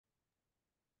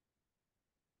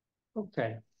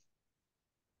Okay,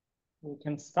 we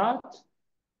can start.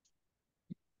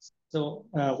 So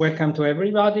welcome to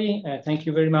everybody. Thank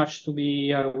you very much to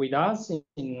be with us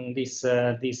in this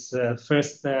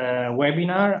first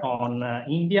webinar on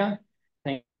India.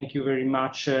 Thank you very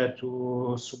much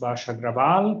to Subhash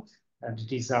Agrawal.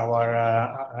 That is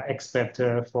our expert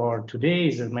for today.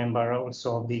 He's a member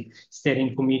also of the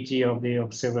steering committee of the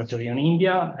Observatory on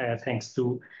India. Thanks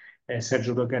to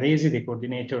Sergio Dogaresi, the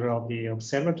coordinator of the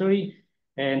observatory.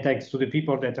 And thanks to the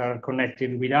people that are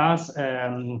connected with us.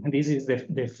 This is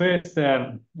the first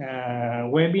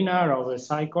webinar of a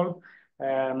cycle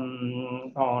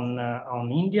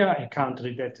on India, a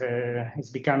country that is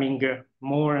becoming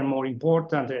more and more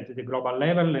important at the global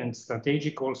level and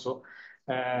strategic also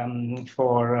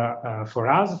for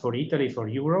us, for Italy, for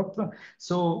Europe.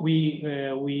 So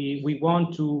we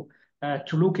want to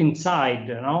look inside,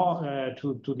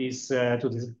 to this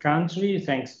country,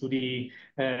 thanks to the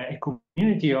a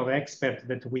community of experts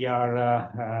that we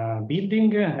are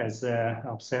building as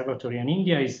observatory in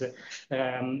India is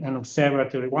an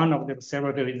observatory, one of the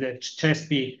observatories that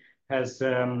CESPI has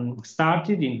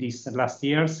started in these last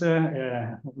years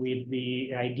with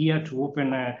the idea to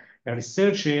open a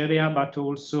research area, but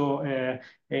also a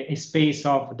space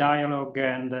of dialogue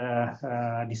and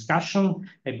discussion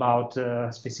about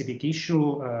specific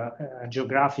issue,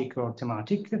 geographic or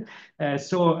thematic.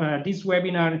 So this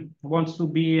webinar wants to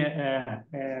be a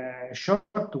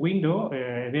short window,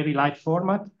 a very light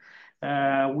format.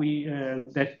 We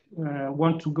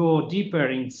want to go deeper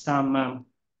in some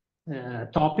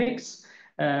topics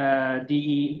and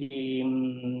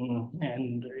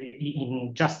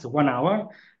in just 1 hour.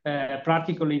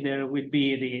 Practically, there will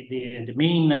be the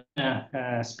main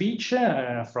speech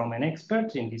from an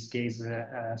expert, in this case,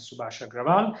 Subhash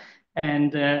Agrawal.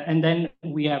 And then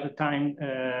we have time,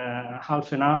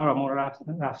 half an hour, more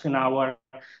half an hour,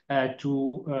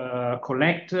 to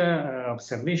collect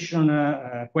observation,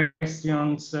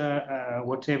 questions,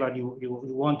 whatever you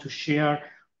want to share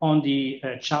on the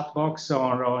chat box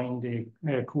or in the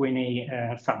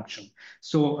Q&A function.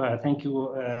 So thank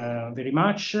you very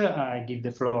much. I give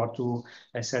the floor to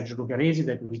Sergio Dogaresi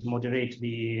that will moderate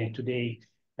the today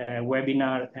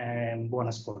webinar, and buon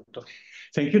ascolto.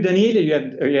 Thank you, Daniele. You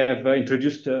have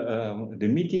introduced the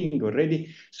meeting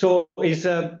already. So let's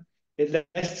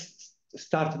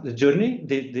start the journey.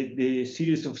 The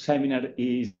series of seminar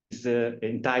is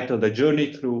entitled "A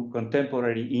Journey Through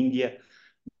Contemporary India: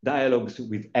 Dialogues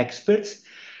with Experts."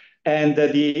 And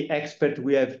the expert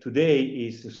we have today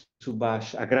is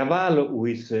Subhash Agrawal, who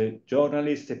is a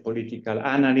journalist, a political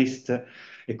analyst, a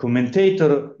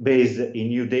commentator based in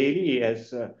New Delhi. He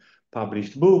has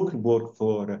published books, worked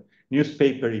for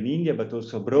newspaper in India, but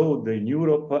also abroad in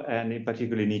Europe, and in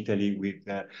particular in Italy with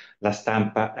La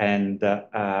Stampa and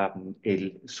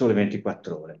Il Sole 24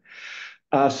 Ore.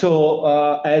 As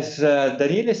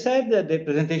Daniele said, the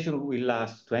presentation will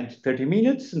last 20-30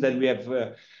 minutes, and then we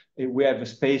have a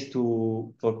space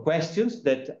for questions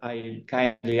that I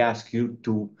kindly ask you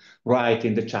to write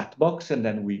in the chat box, and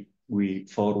then we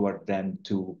forward them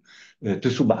to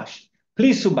Subhash.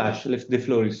 Please, Subhash, the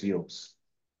floor is yours.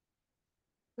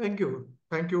 Thank you,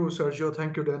 Sergio.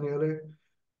 Thank you, Daniele.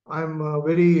 I'm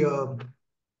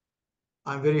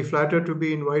very flattered to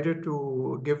be invited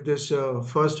to give this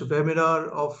first webinar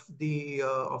of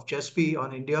CESPI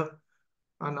on India,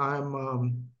 and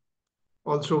I'm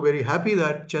also very happy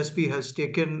that CESPI has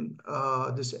taken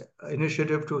this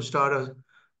initiative to start a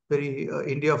very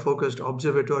India-focused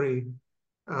observatory,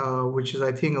 which is,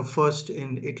 I think, a first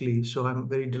in Italy. So I'm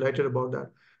very delighted about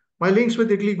that. My links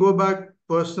with Italy go back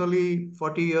personally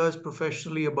 40 years,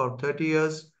 professionally about 30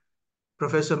 years.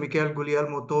 Professor Michele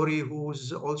Guglielmo Tori,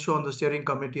 who's also on the steering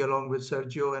committee along with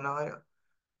Sergio and I,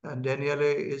 and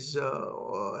Daniele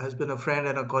has been a friend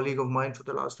and a colleague of mine for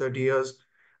the last 30 years,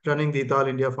 running the Ital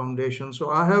India Foundation. So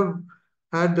I have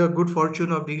had the good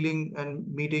fortune of dealing and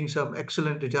meeting some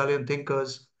excellent Italian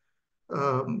thinkers,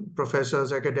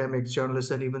 professors, academics, journalists,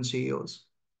 and even CEOs.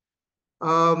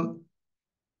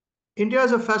 India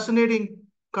is a fascinating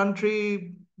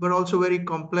country, but also very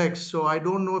complex. So I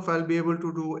don't know if I'll be able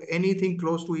to do anything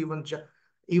close to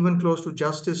even close to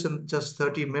justice in just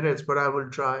 30 minutes, but I will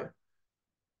try.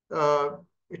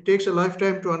 It takes a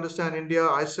lifetime to understand India.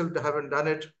 I still haven't done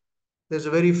it. There's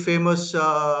a very famous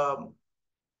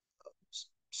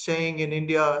saying in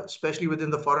India, especially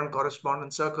within the foreign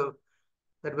correspondent circle,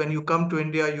 that when you come to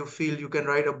India, you feel you can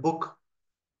write a book.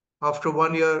 After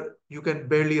 1 year, you can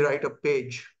barely write a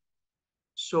page.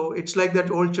 So it's like that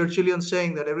old Churchillian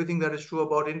saying that everything that is true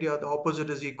about India, the opposite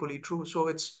is equally true. So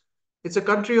it's a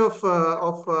country of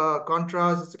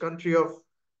contrast. It's a country of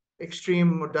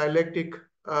extreme dialectic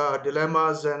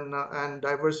dilemmas and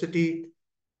diversity.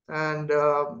 And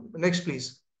next,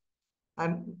 please.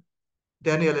 And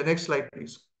Daniela, next slide,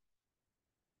 please.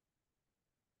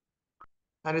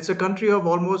 And it's a country of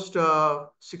almost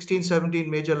 16, 17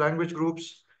 major language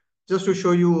groups. Just to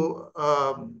show you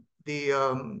how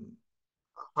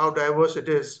diverse it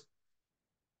is.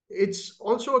 It's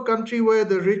also a country where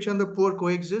the rich and the poor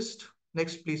coexist.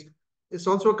 Next, please. It's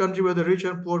also a country where the rich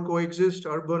and poor coexist,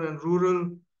 urban and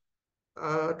rural,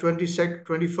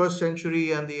 21st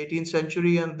century and the 18th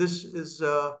century. And this is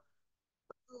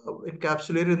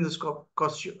encapsulated in this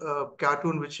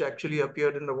cartoon, which actually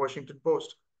appeared in the Washington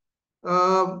Post.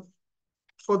 For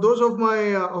those of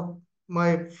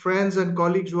my friends and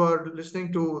colleagues who are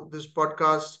listening to this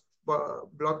podcast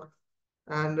blog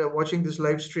and watching this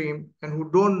live stream and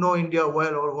who don't know India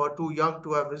well or who are too young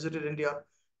to have visited India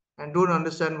and don't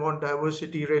understand what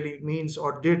diversity really means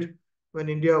or did when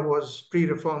India was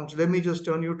pre-reforms, let me just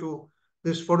turn you to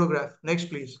this photograph. Next,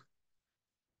 please.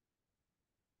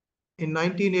 In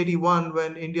 1981,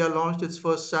 when India launched its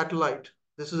first satellite,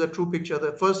 this is a true picture.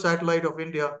 The first satellite of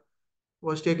India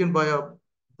was taken by a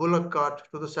bullock cart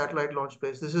to the satellite launch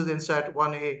place. This is INSAT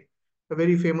 1A, a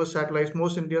very famous satellite.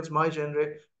 Most Indians my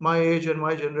age and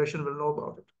my generation will know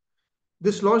about it.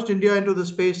 This launched India into the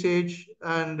space age,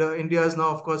 and India has now,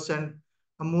 of course, sent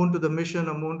a moon to the mission,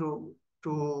 a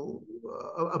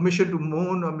mission to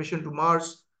moon, a mission to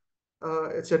Mars,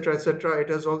 etc., etc.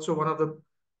 It is also one of the,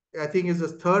 I think, is the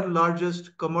third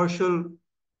largest commercial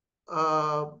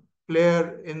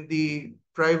player in the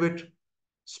private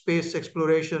space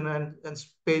exploration and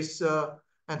space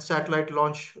and satellite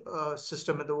launch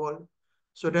system in the world.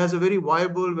 So it has a very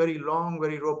viable, very long,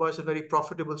 very robust, and very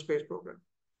profitable space program.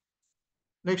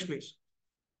 Next, please.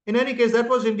 In any case, that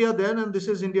was India then, and this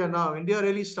is India now. India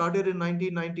really started in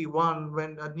 1991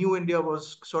 when a new India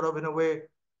was sort of, in a way,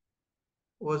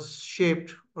 was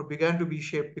shaped or began to be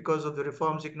shaped because of the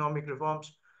reforms, economic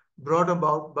reforms brought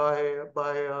about by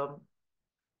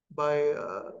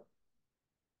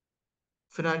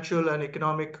financial and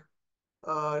economic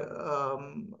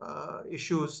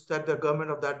issues that the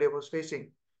government of that day was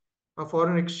facing. Our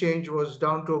foreign exchange was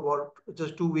down to about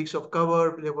just 2 weeks of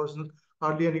cover. There wasn't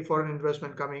hardly any foreign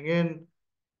investment coming in.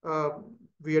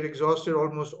 We had exhausted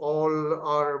almost all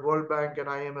our World Bank and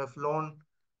IMF loan,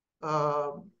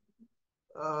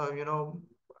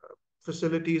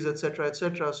 facilities, etc.,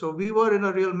 etc. So we were in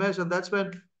a real mess, and that's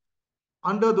when,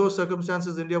 under those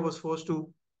circumstances, India was forced to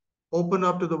open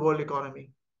up to the world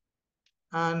economy.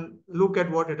 And look at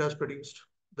what it has produced.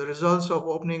 The results of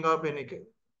opening up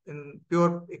in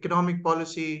pure economic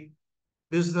policy,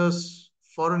 business,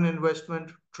 foreign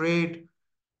investment, trade,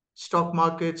 stock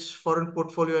markets, foreign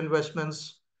portfolio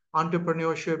investments,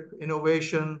 entrepreneurship,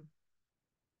 innovation.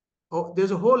 Oh,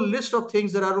 there's a whole list of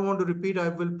things that I don't want to repeat. I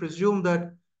will presume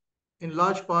that in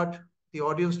large part, the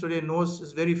audience today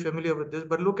is very familiar with this,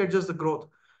 but look at just the growth.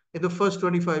 In the first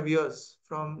 25 years,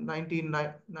 from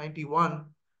 1991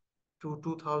 to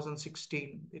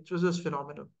 2016, it was just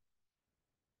phenomenal.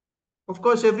 Of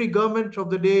course, every government of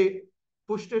the day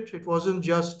pushed it. It wasn't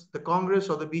just the Congress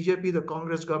or the BJP. The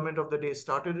Congress government of the day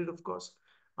started it, of course,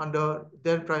 under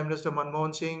then Prime Minister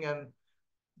Manmohan Singh and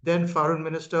then Foreign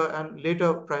Minister and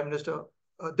later Prime Minister,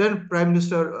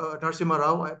 Narasimha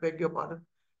Rao, I beg your pardon,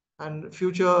 and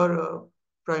future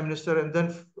Prime Minister and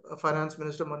then Finance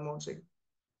Minister Manmohan Singh.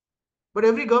 But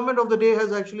every government of the day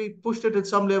has actually pushed it at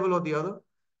some level or the other.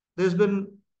 There's been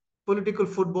political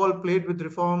football played with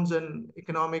reforms and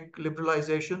economic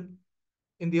liberalization.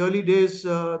 In the early days,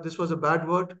 this was a bad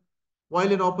word.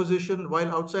 While in opposition,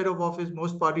 while outside of office,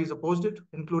 most parties opposed it,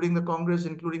 including the Congress,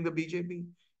 including the BJP,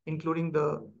 including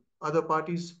the other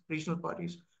parties, regional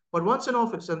parties. But once in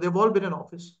office, and they've all been in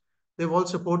office, they've all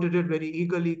supported it very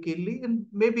eagerly, keenly, and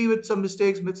maybe with some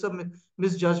mistakes, with some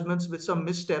misjudgments, with some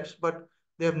missteps, but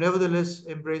they have nevertheless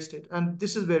embraced it. And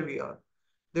this is where we are.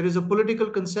 There is a political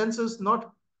consensus,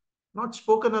 not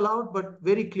spoken aloud, but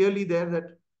very clearly there,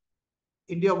 that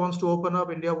India wants to open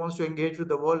up, India wants to engage with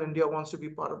the world, India wants to be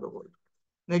part of the world.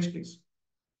 Next, please.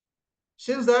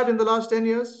 Since that, in the last 10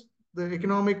 years, the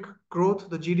economic growth,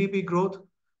 the GDP growth,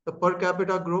 the per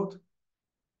capita growth,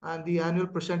 and the annual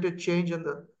percentage change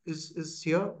is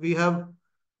here. We have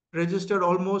registered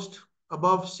almost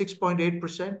above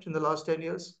 6.8% in the last 10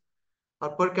 years. Our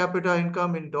per capita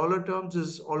income in dollar terms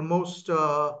is almost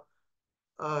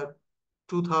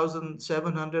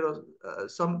 $2,700 or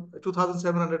some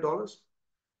 $2,700,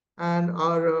 and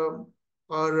our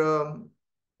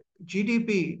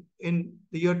GDP in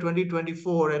the year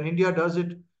 2024, and India does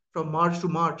it from March to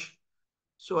March.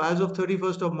 So as of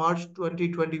 31st of March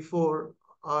 2024,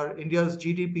 our India's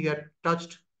GDP had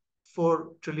touched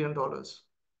 $4 trillion.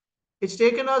 It's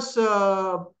taken us,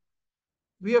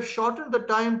 we have shortened the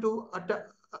time to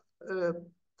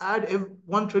add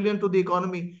 1 trillion to the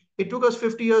economy. It took us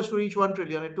 50 years to reach 1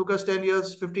 trillion. It took us 10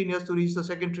 years, 15 years to reach the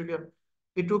 2nd trillion.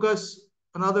 It took us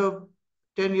another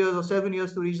 10 years or 7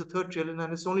 years to reach the 3rd trillion.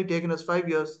 And it's only taken us 5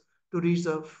 years to reach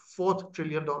the $4th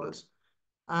trillion.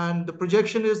 And the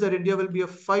projection is that India will be a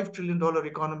 $5 trillion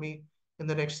economy in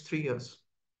the next 3 years,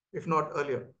 if not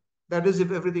earlier. That is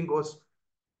if everything goes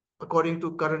according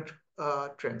to current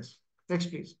trends. Next,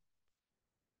 please.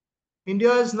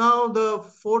 India is now the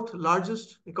 4th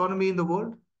largest economy in the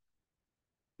world.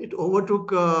 It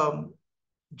overtook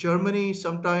Germany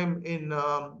sometime in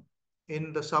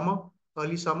the summer,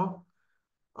 early summer.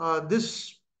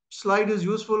 This slide is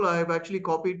useful. I've actually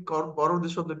borrowed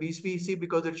this from the BBC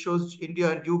because it shows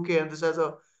India and UK, and this has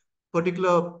a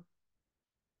particular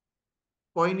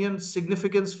poignant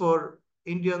significance for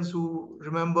Indians who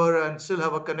remember and still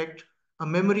have a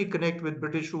memory connect with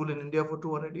British rule in India for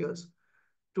 200 years.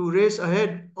 To race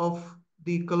ahead of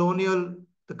the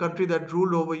country that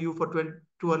ruled over you for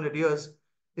 200 years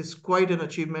is quite an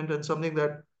achievement and something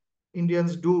that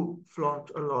Indians do flaunt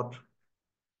a lot.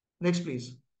 Next,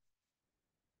 please.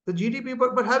 The GDP,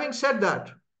 but having said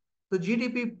that, the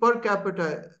GDP per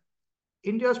capita,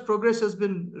 India's progress has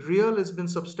been real, it's been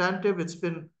substantive, it's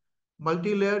been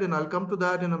multi-layered, and I'll come to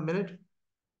that in a minute.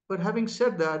 But having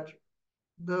said that,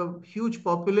 the huge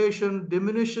population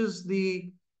diminishes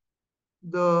the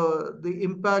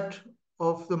impact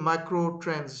of the macro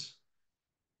trends.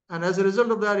 And as a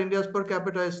result of that, India's per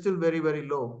capita is still very, very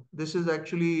low. This is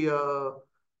actually,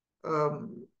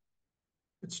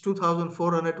 it's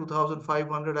 2,400,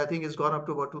 2,500. I think it's gone up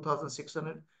to about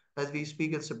 2,600 as we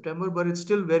speak in September, but it's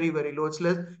still very, very low.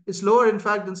 It's lower, in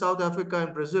fact, than South Africa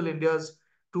and Brazil, India's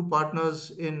two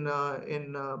partners in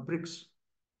BRICS.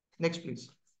 Next,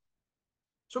 please.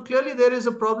 So clearly there is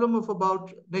a problem of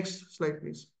about, next slide,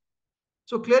 please.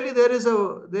 So clearly there is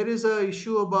a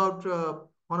issue about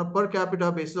on a per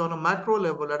capita basis, on a macro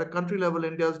level, at a country level,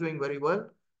 India is doing very well.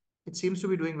 It seems to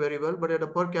be doing very well, but at a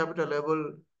per capita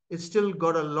level, it's still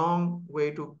got a long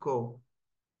way to go.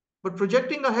 But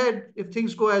projecting ahead, if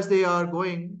things go as they are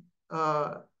going,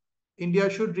 India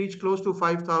should reach close to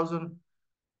 5,000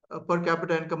 per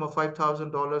capita income of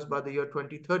 $5,000 by the year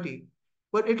 2030.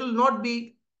 But it will not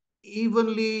be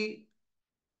evenly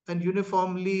and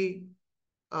uniformly.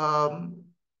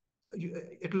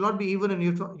 It will not be even and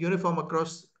uniform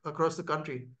across the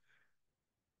country.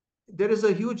 There is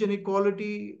a huge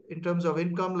inequality in terms of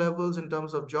income levels, in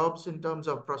terms of jobs, in terms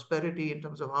of prosperity, in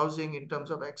terms of housing, in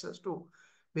terms of access to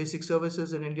basic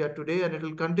services in India today, and it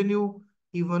will continue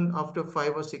even after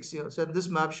 5 or 6 years. And this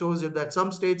map shows it that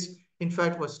some states, in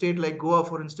fact, a state like Goa,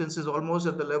 for instance, is almost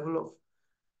at the level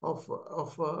of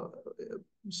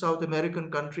South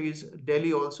American countries,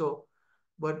 Delhi also,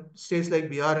 but states like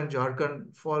Bihar and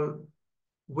Jharkhand fall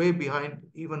way behind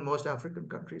even most African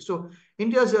countries. So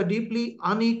India is a deeply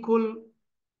unequal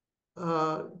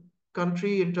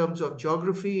country in terms of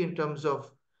geography, in terms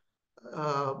of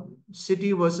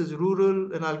city versus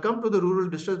rural, and I'll come to the rural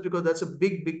distress because that's a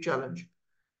big, big challenge.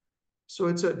 So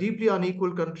it's a deeply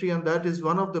unequal country, and that is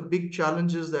one of the big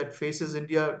challenges that faces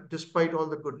India despite all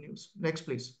the good news. Next,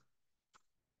 please.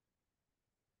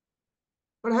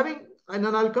 But and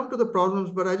then I'll come to the problems,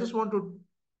 but I just want to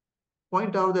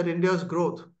point out that India's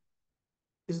growth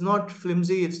is not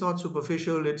flimsy, it's not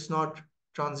superficial, it's not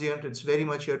transient, it's very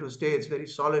much here to stay, it's very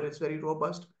solid, it's very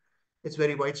robust, it's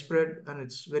very widespread, and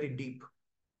it's very deep.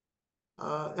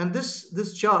 And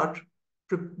this chart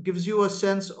gives you a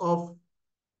sense of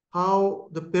how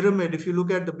the pyramid, if you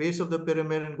look at the base of the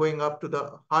pyramid and going up to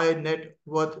the high net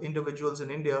worth individuals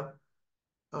in India,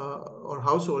 or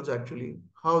households actually,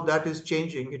 how that is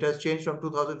changing. It has changed from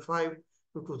 2005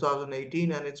 to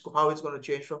 2018, and how it's going to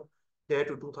change from there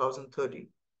to 2030.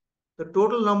 The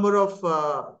total number of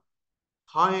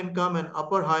high income and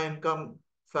upper high income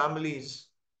families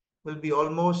will be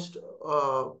almost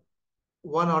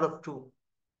 1 out of 2.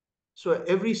 So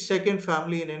every second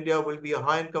family in India will be a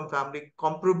high income family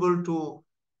comparable to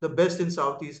the best in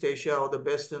Southeast Asia or the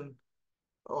best in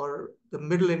or the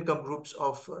middle income groups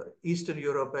of Eastern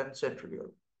Europe and Central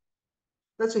Europe.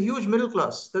 That's a huge middle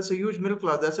class. That's a huge middle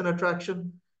class. That's an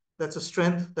attraction. That's a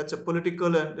strength. That's a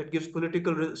political, and it gives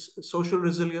political social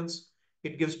resilience.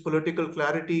 It gives political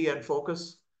clarity and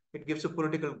focus. It gives a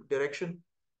political direction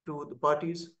to the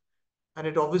parties. And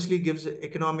it obviously gives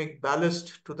economic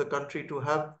ballast to the country to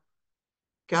have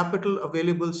capital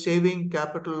available, saving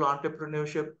capital,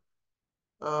 entrepreneurship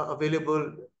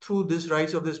available through this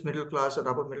rise of this middle class and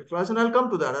upper middle class. And I'll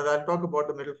come to that, and I'll talk about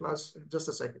the middle class in just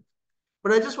a second.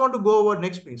 But I just want to go over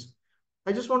next, please.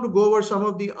 I just want to go over some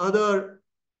of the other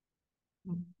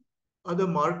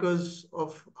markers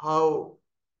of how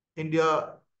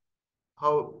India,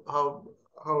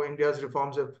 how India's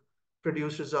reforms have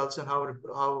produced results, and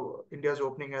how India's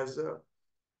opening has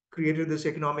created this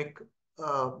economic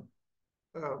uh,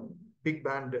 big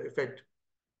band effect.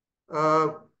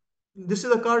 This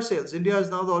is the car sales. India is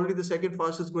now already the second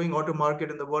fastest growing auto market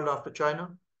in the world after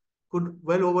China. Could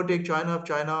well overtake China if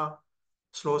China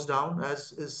slows down,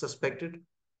 as is suspected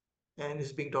and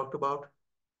is being talked about.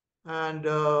 And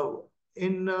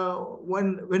when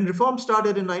reform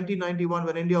started in 1991,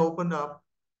 when India opened up,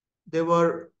 there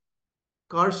were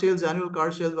annual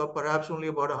car sales were perhaps only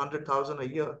about 100,000 a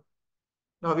year.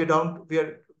 Now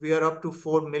we are up to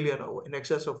 4 million, in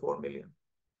excess of 4 million.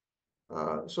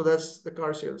 So that's the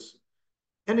car sales.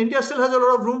 And India still has a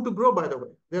lot of room to grow, by the way.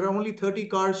 There are only 30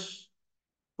 cars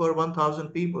per 1,000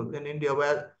 people in India,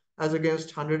 as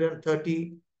against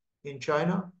 130 in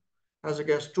China, as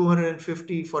against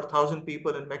 250 for 1,000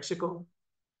 people in Mexico.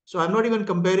 So I'm not even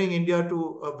comparing India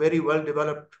to a very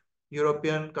well-developed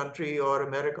European country or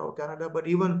America or Canada, but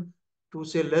even to,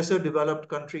 say, lesser developed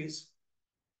countries,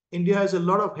 India has a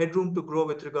lot of headroom to grow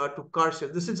with regard to car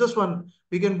sales. This is just one.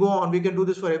 We can go on. We can do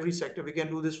this for every sector. We can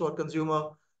do this for consumer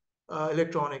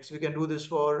electronics. We can do this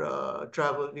for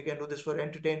travel. We can do this for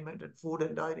entertainment and food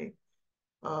and dining.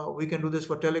 We can do this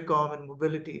for telecom and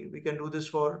mobility. We can do this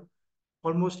for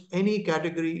almost any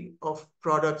category of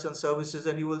products and services.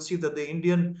 And you will see that the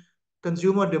Indian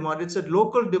consumer demand, it's a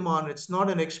local demand. It's not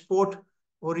an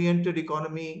export-oriented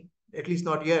economy, at least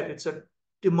not yet. It's a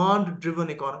demand-driven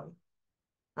economy.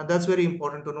 And that's very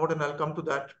important to note. And I'll come to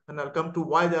that. And I'll come to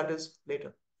why that is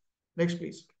later. Next,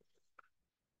 please.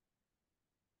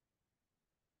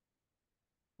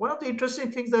 One of the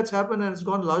interesting things that's happened, and it's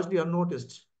gone largely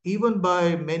unnoticed, even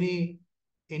by many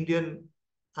Indian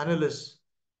analysts,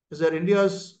 is that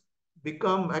India's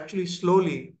become actually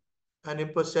slowly and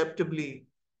imperceptibly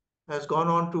has gone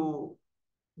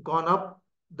up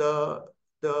the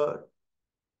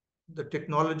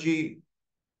technology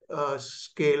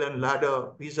scale and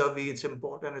ladder vis-a-vis its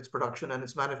import and its production and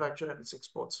its manufacture and its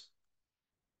exports.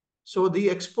 So the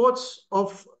exports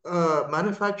of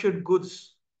manufactured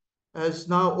goods has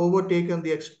now overtaken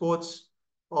the exports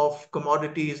of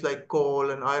commodities like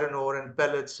coal and iron ore and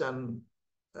pellets and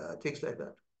things like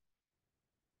that.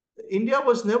 India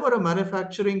was never a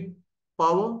manufacturing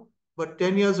power, but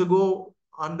 10 years ago,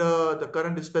 under the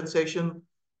current dispensation,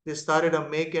 they started a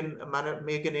Make in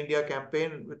India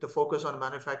campaign with the focus on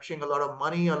manufacturing. A lot of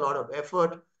money, a lot of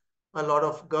effort, a lot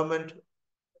of government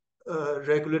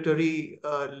regulatory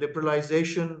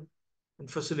liberalization and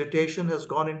facilitation has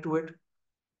gone into it.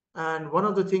 And one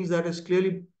of the things that is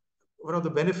clearly one of the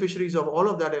beneficiaries of all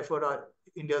of that effort are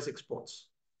India's exports.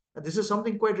 And this is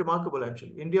something quite remarkable,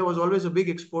 actually. India was always a big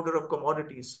exporter of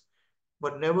commodities,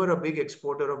 but never a big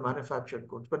exporter of manufactured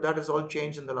goods. But that has all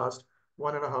changed in the last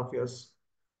 1.5 years.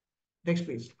 Next,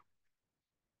 please.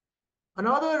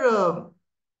 Another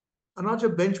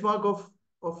benchmark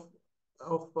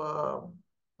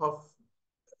of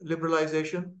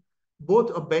liberalization,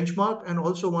 both a benchmark and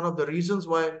also one of the reasons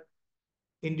why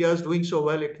India is doing so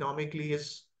well economically,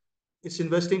 is it's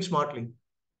investing smartly,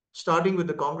 starting with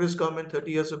the Congress government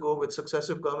 30 years ago, with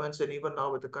successive governments, and even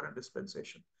now with the current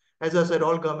dispensation. As I said,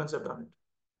 all governments have done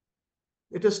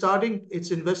it.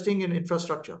 It's investing in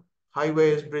infrastructure,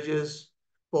 highways, bridges,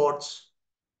 ports,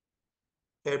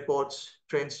 airports,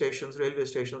 train stations, railway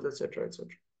stations, etc., etc.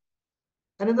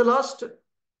 And in the last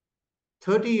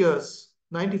 30 years,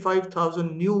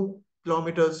 95,000 new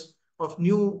kilometers of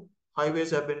new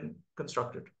highways have been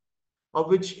constructed, of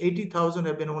which 80,000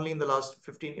 have been only in the last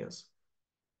 15 years,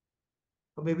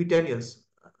 or maybe 10 years,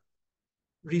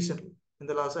 recently, in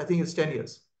the last, I think it's 10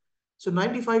 years. So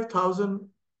 95,000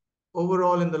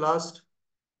 overall in the last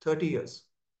 30 years.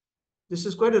 This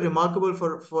is quite a remarkable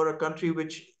for a country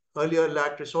which earlier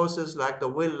lacked resources, lacked the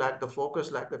will, lacked the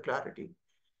focus, lacked the clarity.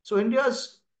 So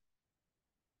India's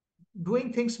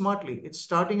doing things smartly. It's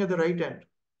starting at the right end.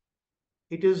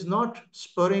 It is not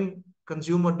spurring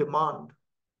consumer demand.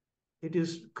 It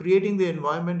is creating the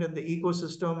environment and the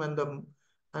ecosystem and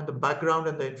the background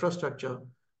and the infrastructure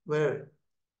where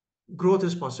growth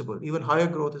is possible, even higher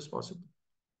growth is possible.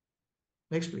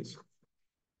 Next, please.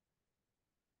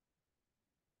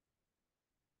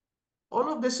 All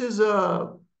of this is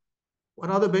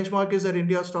another benchmark is that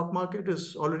India's stock market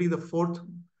is already the fourth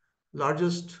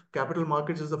largest. Capital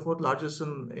markets is the fourth largest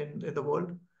in the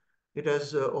world. It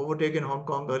has overtaken Hong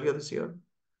Kong earlier this year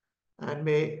and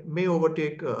may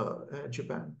overtake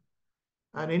Japan.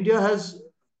 And India has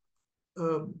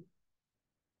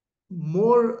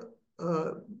more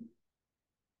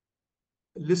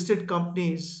listed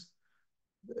companies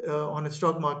on a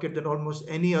stock market than almost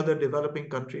any other developing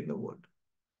country in the world.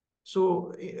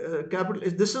 So capital,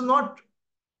 this is not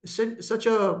such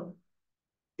a,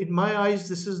 in my eyes,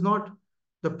 this is not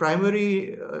the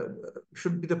primary,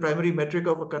 should be the primary metric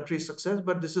of a country's success,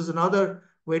 but this is another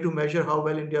way to measure how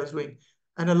well India is doing.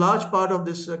 And a large part of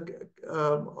this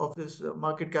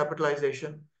market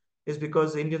capitalization is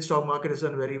because the Indian stock market has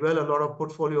done very well. A lot of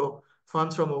portfolio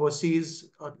funds from overseas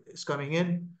is coming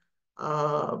in.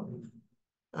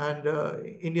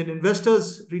 Indian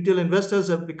investors, retail investors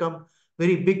have become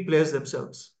very big players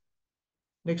themselves.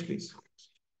 Next, please.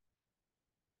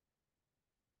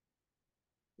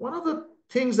 One of the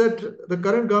things that the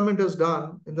current government has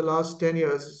done in the last 10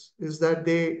 years is that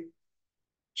they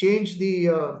changed they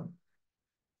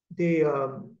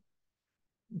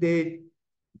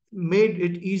made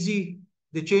it easy.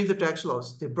 They changed the tax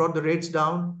laws. They brought the rates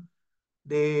down.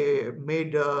 They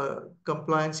made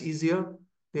compliance easier.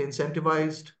 They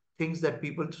incentivized things that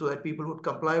so that people would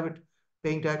comply with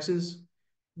paying taxes.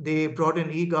 They brought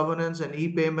in e-governance and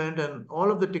e-payment and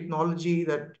all of the technology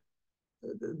that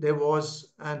there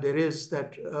was and there is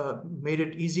that made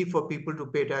it easy for people to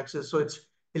pay taxes. So it's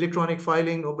electronic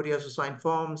filing. Nobody has to sign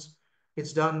forms.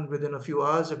 It's done within a few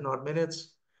hours, if not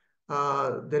minutes.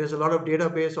 There is a lot of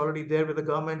database already there with the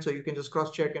government, so you can just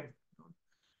cross-check.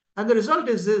 And the result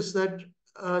is this, that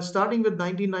starting with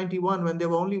 1991, when there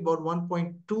were only about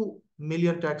 1.2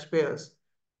 million taxpayers,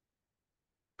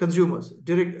 consumers,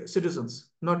 direct citizens,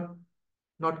 not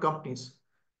companies,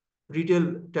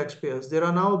 retail taxpayers, there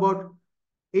are now about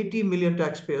 80 million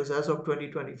taxpayers as of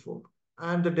 2024.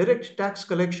 And the direct tax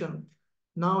collection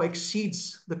now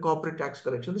exceeds the corporate tax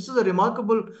collection. This is a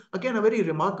remarkable, again, a very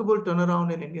remarkable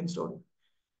turnaround in Indian story.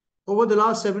 Over the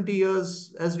last 70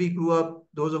 years, as we grew up,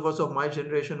 those of us of my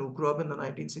generation who grew up in the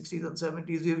 1960s and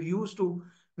 70s, we're used to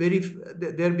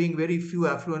there being very few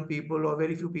affluent people or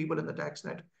very few people in the tax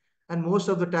net, and most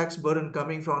of the tax burden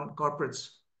coming from corporates.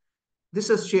 This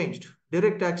has changed.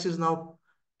 Direct taxes now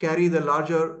carry the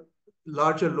larger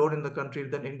load in the country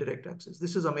than indirect taxes.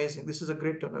 This is amazing. This is a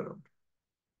great turnaround.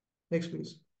 Next,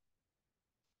 please.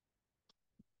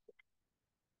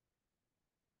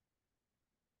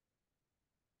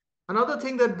 Another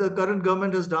thing that the current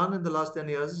government has done in the last 10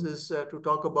 years is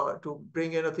to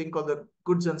bring in a thing called the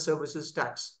goods and services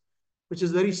tax, which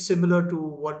is very similar to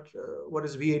what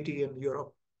is VAT in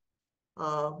Europe.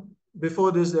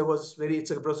 Before this, it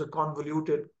was a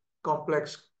convoluted,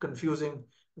 complex, confusing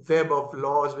web of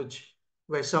laws,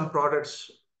 where some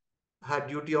products had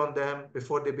duty on them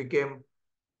before they became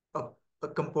a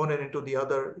component into the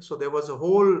other. So there was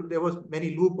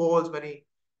many loopholes,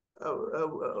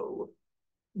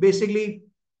 basically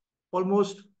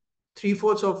almost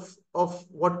 3/4 of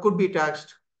what could be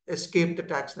taxed escaped the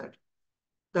tax net.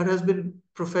 That has been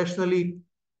professionally,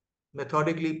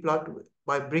 methodically plugged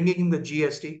by bringing in the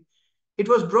GST. It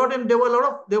was brought in. There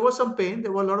was some pain.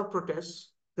 There were a lot of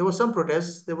protests. There were some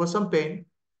protests. There was some pain.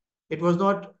 It was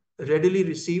not readily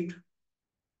received.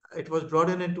 It was brought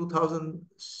in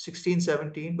 2016,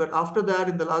 17. But after that,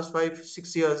 in the last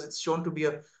 5-6 years, it's proven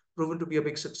to be a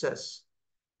big success.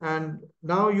 And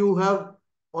now you have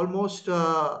almost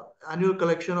annual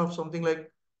collection of something like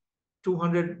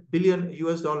 $200 billion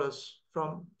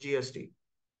from GST.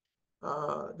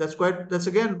 That's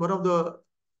again one of the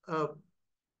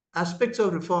aspects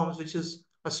of reforms, which is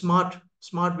a smart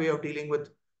way of dealing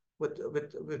with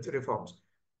reforms.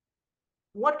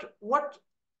 What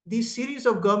these series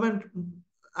of government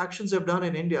actions have done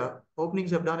in India,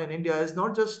 openings have done in India, is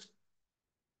not just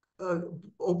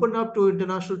opened up to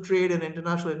international trade and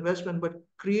international investment, but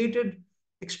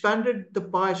expanded the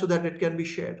pie so that it can be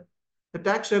shared. The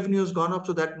tax revenue has gone up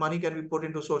so that money can be put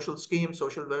into social schemes,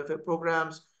 social welfare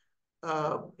programs,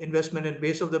 investment in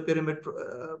base of the pyramid,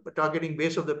 targeting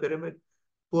base of the pyramid,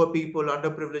 poor people,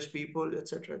 underprivileged people,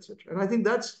 etc., etc. And I think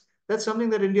that's something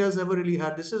that India has never really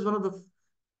had. This is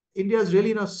India is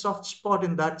really in a soft spot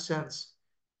in that sense,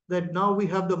 that now we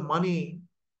have the money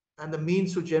and the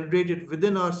means to generate it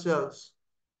within ourselves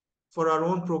for our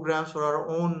own programs, for our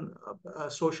own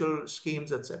social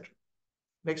schemes, etc.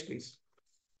 Next, please.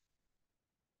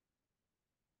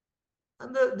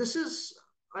 And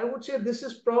I would say this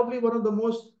is probably one of the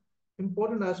most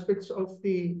important aspects of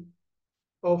the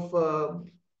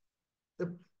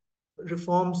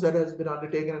reforms that has been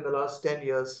undertaken in the last 10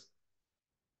 years.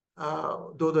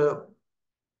 Though the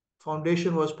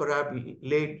foundation was perhaps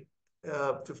laid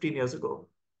 15 years ago.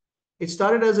 It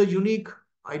started as a unique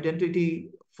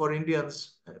identity for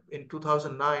Indians in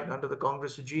 2009 under the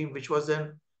Congress regime, which was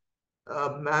then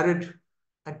married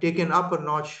and taken up a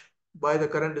notch by the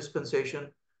current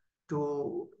dispensation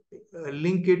to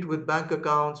link it with bank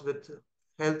accounts, with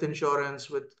health insurance,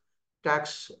 with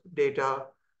tax data.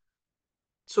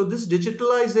 So this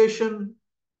digitalization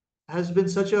has been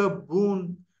such a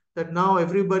boon that now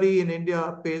everybody in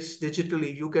India pays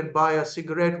digitally. You can buy a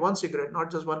cigarette, one cigarette,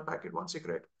 not just one packet, one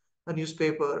cigarette, a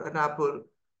newspaper, an apple,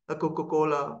 a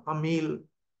Coca-Cola, a meal,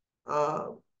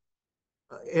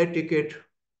 air ticket,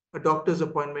 a doctor's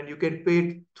appointment. You can pay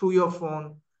it through your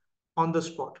phone on the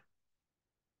spot.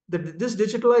 This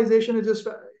digitalization is just,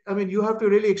 I mean, you have to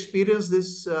really experience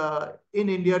this in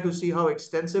India to see how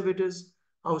extensive it is,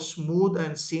 how smooth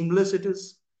and seamless it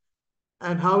is,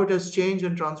 and how it has changed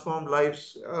and transformed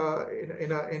lives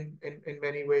in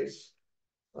many ways.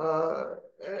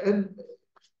 And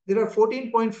there are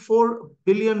 14.4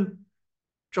 billion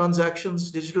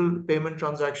transactions, digital payment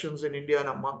transactions in India in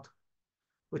a month,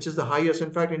 which is the highest.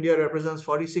 In fact, India represents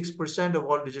 46% of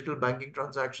all digital banking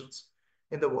transactions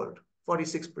in the world,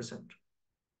 46%.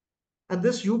 And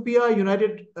this UPI,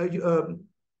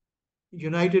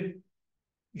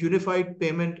 Unified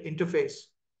Payment Interface,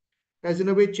 has in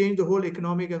a way changed the whole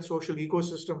economic and social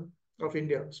ecosystem of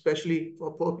India, especially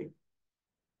for poor people.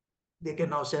 They can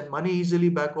now send money easily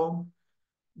back home.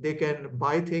 They can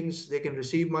buy things, they can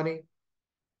receive money.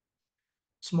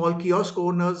 Small kiosk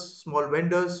owners, small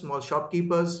vendors, small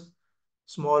shopkeepers,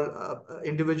 small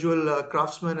individual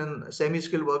craftsmen and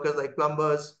semi-skilled workers like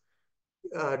plumbers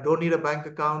don't need a bank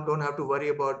account, don't have to worry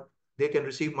about, they can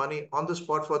receive money on the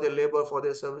spot for their labor, for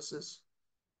their services.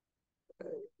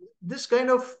 This kind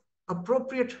of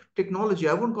appropriate technology,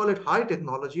 I wouldn't call it high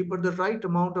technology, but the right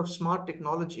amount of smart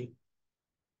technology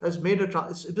has made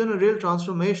it's been a real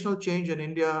transformational change in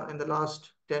India in the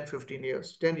last 10, 15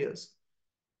 years, 10 years.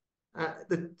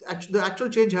 The actual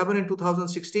change happened in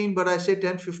 2016, but I say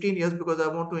 10, 15 years because I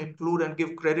want to include and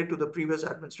give credit to the previous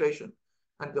administration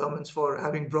and governments for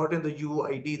having brought in the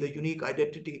UID, the unique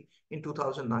identity, in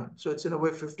 2009. So it's in a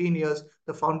way 15 years.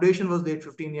 The foundation was laid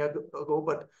 15 years ago,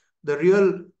 but the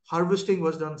real harvesting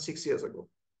was done 6 years ago.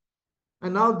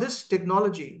 And now this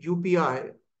technology,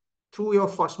 UPI, through your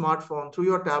smartphone, through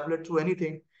your tablet, through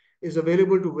anything, is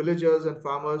available to villagers and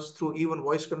farmers through even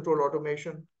voice control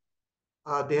automation.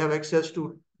 They have access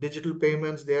to digital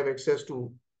payments. They have access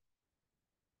to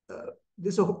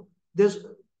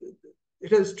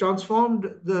it has transformed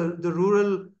the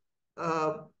rural,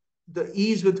 the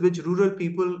ease with which rural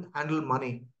people handle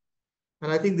money.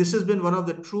 And I think this has been one of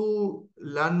the true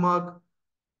landmark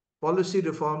policy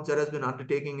reforms that has been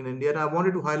undertaking in India. And I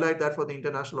wanted to highlight that for the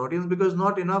international audience because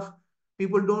not enough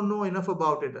people don't know enough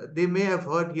about it. They may have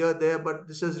heard here, there, but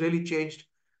this has really changed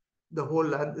the whole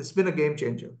land. It's been a game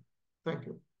changer. Thank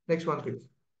you. Next one, please.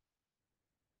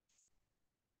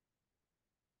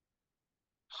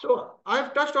 So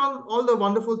I've touched on all the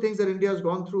wonderful things that India has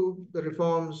gone through, the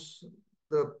reforms,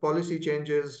 the policy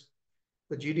changes,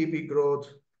 the GDP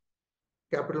growth,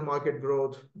 capital market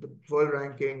growth, the world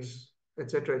rankings,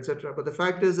 etc., etc. But the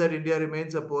fact is that India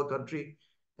remains a poor country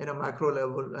in a macro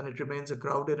level, and it remains a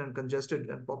crowded and congested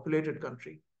and populated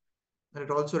country. And it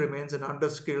also remains an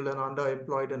underskilled and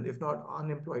underemployed and if not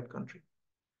unemployed country.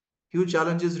 Huge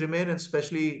challenges remain,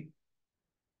 especially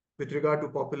with regard to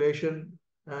population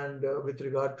and with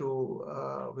regard to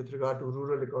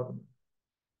rural economy.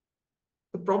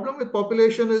 The problem with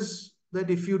population is that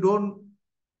if we don't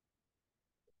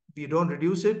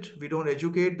reduce it, we don't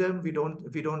educate them,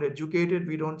 if we don't educate it,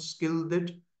 we don't skill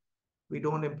it, we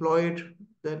don't employ it,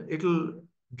 then it'll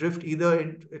drift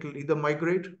it'll either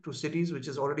migrate to cities, which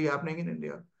is already happening in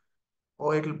India,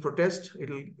 or it'll protest,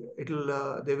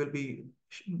 there will be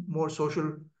more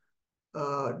social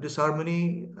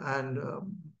disharmony and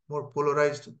more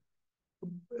polarized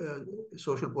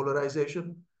social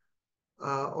polarization,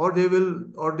 or they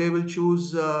will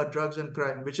choose drugs and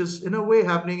crime, which is in a way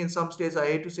happening in some states. I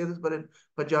hate to say this, but in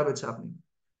Punjab it's happening.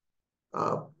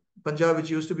 Punjab, which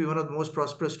used to be one of the most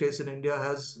prosperous states in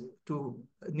India,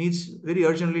 needs very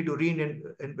urgently to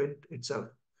reinvent itself,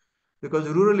 because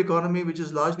the rural economy, which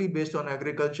is largely based on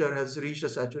agriculture, has reached a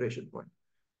saturation point.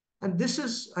 And this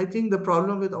is, I think, the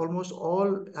problem with almost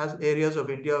all areas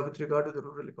of India with regard to the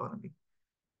rural economy.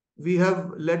 We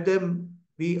have let them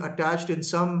be attached in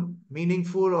some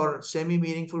meaningful or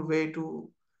semi-meaningful way to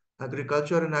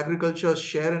agriculture, and agriculture's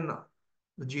share in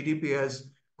the GDP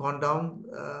has gone down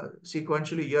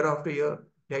sequentially year after year,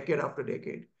 decade after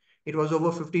decade. It was over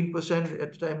 15%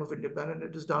 at the time of independence.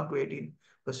 It is down to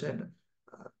 18%.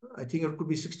 I think it could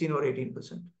be 16 or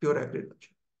 18%, pure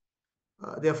agriculture.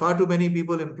 There are far too many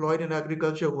people employed in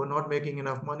agriculture who are not making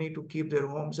enough money to keep their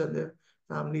homes and their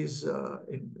families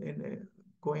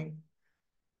going.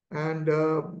 And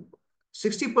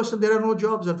 60%, there are no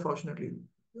jobs, unfortunately.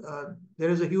 there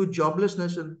is a huge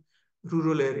joblessness in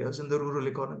rural areas, in the rural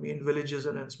economy, in villages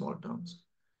and in small towns.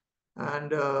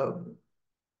 And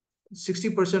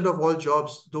 60% of all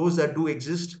jobs, those that do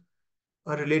exist,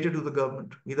 are related to the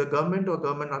government, either government or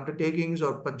government undertakings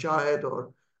or panchayat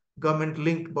or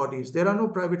government-linked bodies. There are no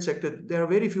private sector. There are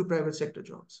very few private sector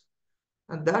jobs.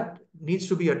 And that needs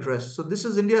to be addressed. So this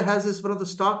is India has this, one of the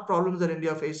stark problems that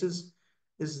India faces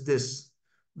is this,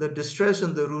 the distress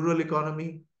in the rural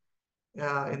economy,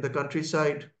 in the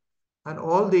countryside, and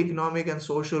all the economic and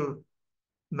social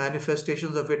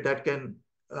manifestations of it that can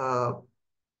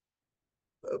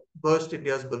burst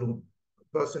India's balloon,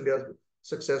 burst India's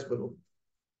success balloon.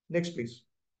 Next, please.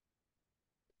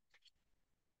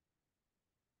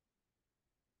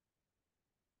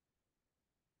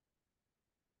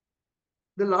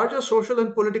 The larger social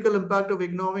and political impact of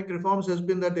economic reforms has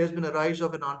been that there's been a rise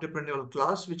of an entrepreneurial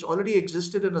class, which already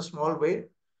existed in a small way,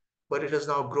 but it has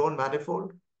now grown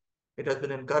manifold. It has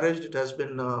been encouraged. It has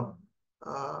been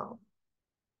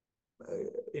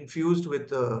infused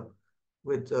with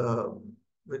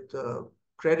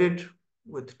credit,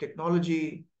 with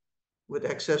technology, with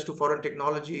access to foreign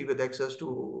technology, with access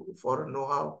to foreign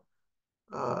know-how.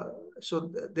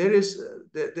 So there is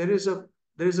a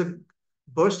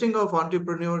bursting of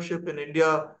entrepreneurship in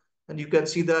India, and you can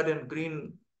see that in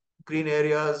green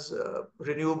areas,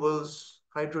 renewables,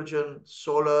 hydrogen,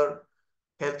 solar,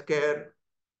 healthcare.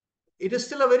 It is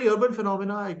still a very urban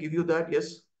phenomena. I give you that,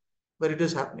 yes, but it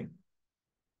is happening.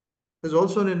 There's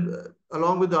also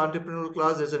along with the entrepreneurial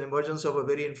class, there's an emergence of a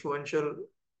very influential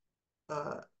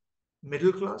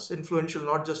middle class, influential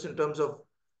not just in terms of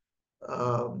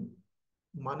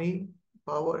money,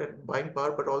 power, and buying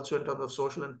power, but also in terms of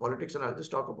social and politics, and I'll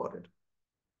just talk about it.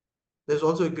 There's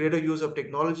also a greater use of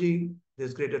technology.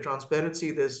 There's greater transparency.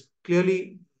 There's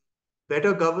clearly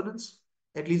better governance,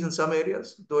 at least in some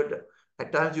areas, though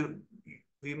at times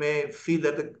we may feel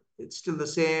that it's still the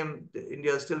same.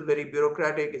 India is still very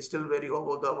bureaucratic. It's still very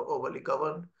overly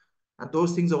governed. And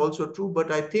those things are also true.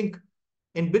 But I think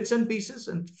in bits and pieces,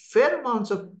 and fair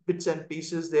amounts of bits and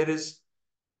pieces, there is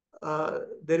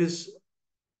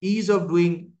ease of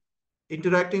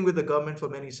interacting with the government for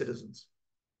many citizens.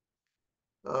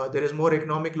 There is more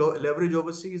economic leverage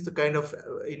overseas. The kind of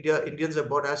Indians have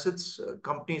bought assets, Indian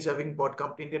companies having bought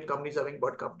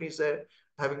companies there,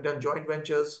 having done joint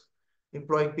ventures,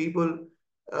 employing people.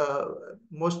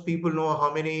 Most people know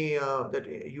how many that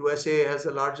USA has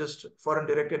the largest foreign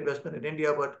direct investment in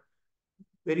India, but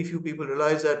very few people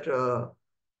realize that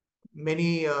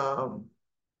many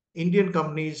Indian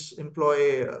companies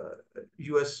employ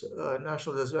US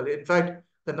nationals as well. In fact,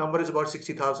 the number is about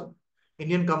 60,000.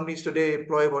 Indian companies today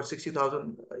employ about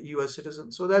 60,000 US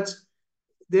citizens. So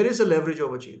there is a leverage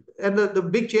overachieved. And the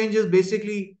big change is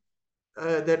basically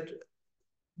that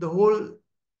the whole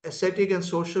aesthetic and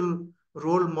social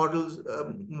role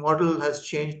model has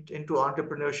changed into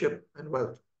entrepreneurship and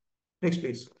wealth. Next,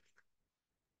 please.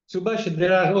 Subhash,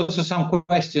 there are also some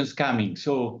questions coming.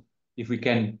 So if we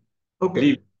can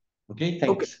leave. Okay,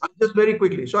 thanks. Okay, just very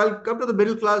quickly. So I'll come to the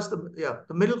middle class. The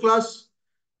middle class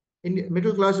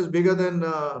is bigger than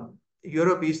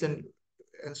Europe, East and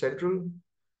Central.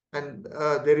 And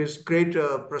there is great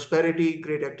prosperity,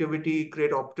 great activity,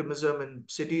 great optimism in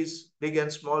cities, big and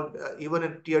small, even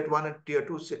in tier 1 and tier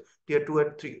 2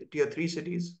 and tier 3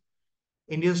 cities.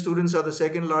 Indian students are the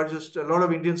second largest. A lot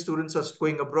of Indian students are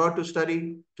going abroad to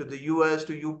study, to the US,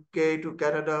 to UK, to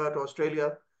Canada, to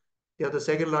Australia. They are the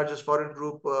second largest foreign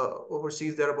group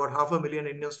overseas. There are about 500,000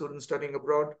 Indian students studying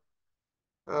abroad.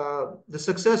 The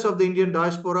success of the Indian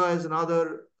diaspora is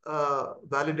another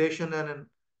validation and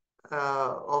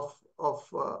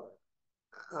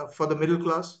for the middle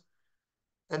class.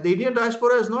 And the Indian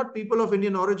diaspora is not people of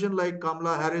Indian origin like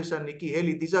Kamala Harris and Nikki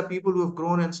Haley. These are people who have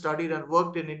grown and studied and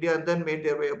worked in India and then made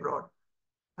their way abroad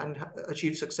and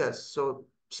achieved success. So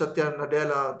Satya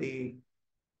Nadella, the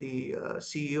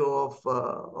CEO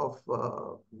of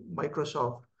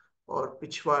Microsoft, or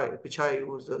Pichai, who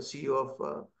was the CEO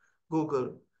of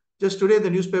Google. Just today, in the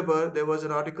newspaper, there was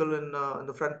an article in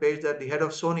the front page that the head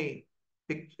of Sony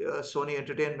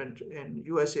Entertainment in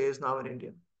USA is now an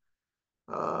Indian.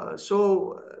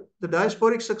 So the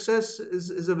diasporic success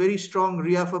is a very strong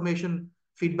reaffirmation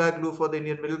feedback loop for the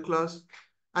Indian middle class.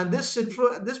 And this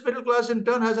middle class in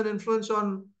turn has an influence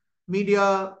on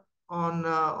media, on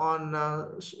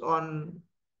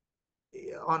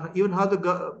even how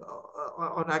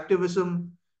on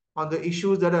activism, on the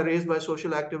issues that are raised by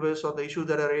social activists, on the issues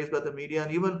that are raised by the media,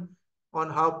 and even on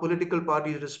how political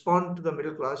parties respond to the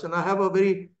middle class. And I have a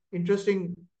very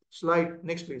interesting slide.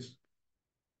 Next, please.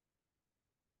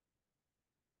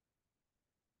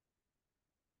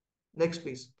 Next,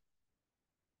 please.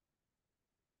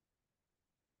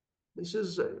 This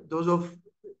is those of,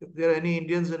 if there are any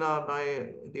Indians in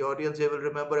the audience, they will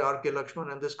remember R.K.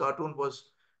 Lakshman, and this cartoon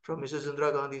was from Mrs.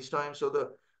 Indira Gandhi's time.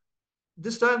 So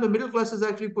this time the middle class is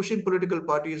actually pushing political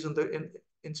parties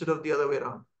instead of the other way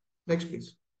around. Next,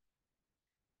 please.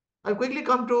 I'll quickly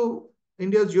come to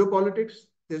India's geopolitics.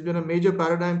 There's been a major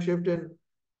paradigm shift in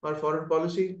our foreign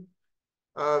policy.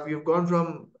 We've gone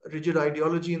from rigid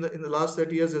ideology in the last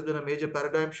 30 years. There's been a major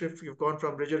paradigm shift. We've gone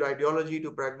from rigid ideology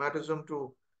to pragmatism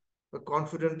to a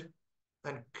confident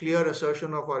and clear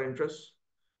assertion of our interests.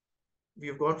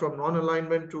 We've gone from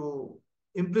non-alignment to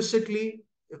implicitly,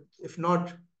 if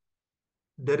not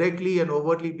directly and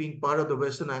overtly, being part of the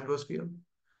Western Anglosphere.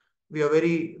 We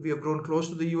have grown close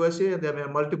to the USA, and there are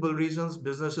multiple reasons.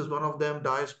 Business is one of them.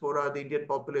 Diaspora, the Indian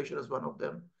population is one of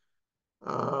them.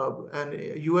 And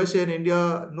USA and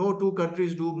India, no two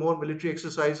countries do more military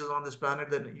exercises on this planet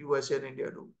than USA and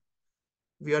India do.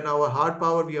 We are now a hard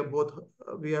power.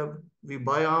 We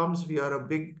buy arms. We are a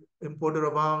big importer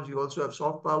of arms. We also have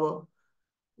soft power.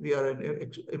 We are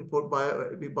an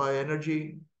we buy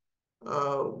energy.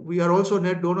 We are also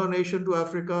net donor nation to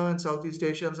Africa and Southeast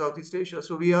Asia.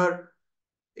 So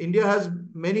India has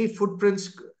many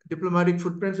footprints, diplomatic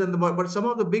footprints, but some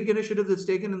of the big initiatives it's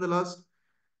taken in the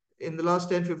last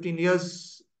 10, 15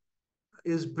 years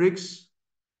is BRICS,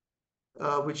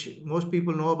 which most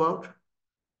people know about.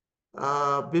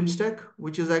 BIMSTEC,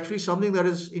 which is actually something that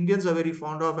Indians are very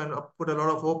fond of and put a lot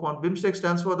of hope on. BIMSTEC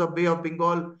stands for the Bay of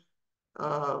Bengal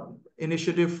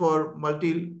Initiative for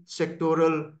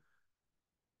Multi-Sectoral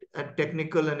and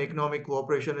Technical and Economic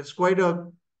Cooperation. It's quite a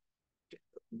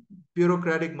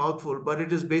bureaucratic mouthful, but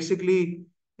it is basically,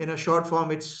 in a short form,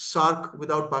 it's SAARC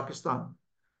without Pakistan.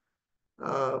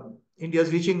 India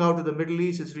is reaching out to the Middle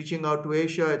East, it's reaching out to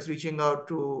Asia, it's reaching out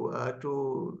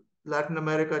to Latin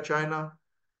America, China.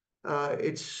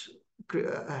 It's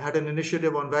had an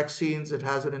initiative on vaccines. It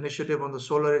has an initiative on the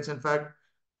solar. In fact,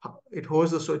 it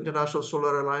hosts the International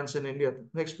Solar Alliance in India.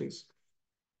 Next, please.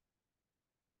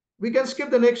 We can skip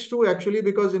the next two, actually,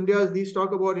 because these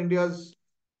talk about India's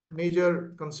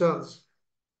major concerns.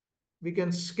 We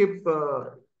can skip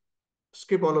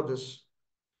all of this.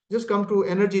 Just come to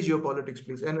energy geopolitics,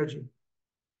 please. Energy.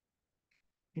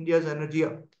 India's energy.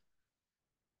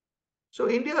 So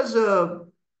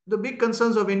the big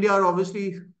concerns of India are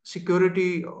obviously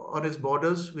security on its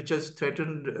borders, which is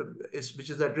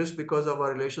at risk because of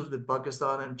our relations with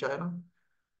Pakistan and China.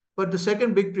 But the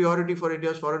second big priority for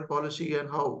India's foreign policy and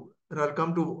I'll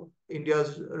come to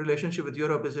India's relationship with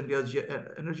Europe, is India's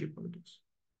energy politics.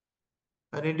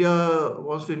 And India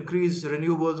wants to increase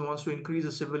renewables, wants to increase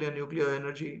the civilian nuclear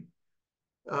energy.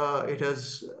 It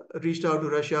has reached out to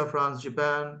Russia, France,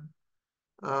 Japan.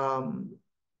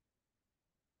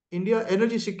 India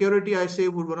energy security, I say,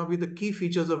 would one of the key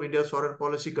features of India's foreign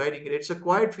policy guiding it. It's a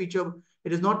quiet feature.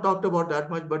 It is not talked about that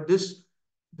much, but this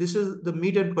is the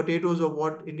meat and potatoes of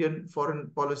what Indian foreign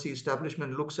policy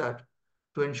establishment looks at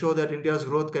to ensure that India's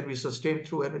growth can be sustained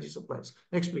through energy supplies.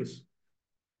 Next, please.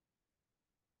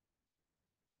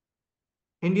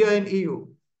 India and EU.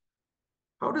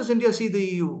 How does India see the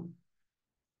EU?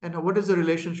 And what is the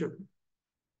relationship?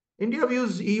 India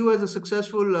views EU as a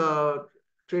successful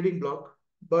trading bloc,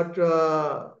 but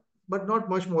not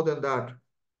much more than that.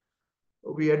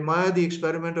 We admire the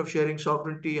experiment of sharing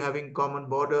sovereignty, having common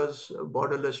borders,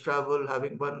 borderless travel,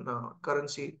 having one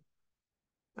currency,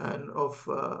 and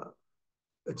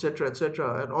etc.,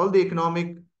 etc., and all the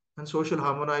economic and social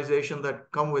harmonization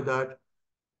that come with that.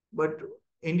 But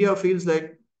India feels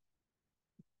like,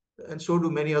 and so do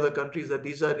many other countries, that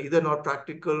these are either not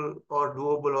practical or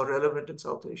doable or relevant in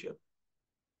South Asia.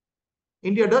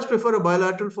 India does prefer a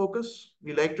bilateral focus.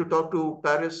 We like to talk to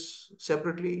Paris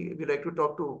separately. We like to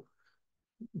talk to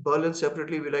Berlin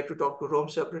separately. We like to talk to Rome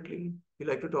separately. We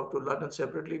like to talk to London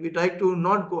separately. We like to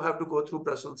not have to go through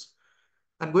Brussels.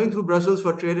 And going through Brussels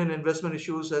for trade and investment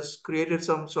issues has created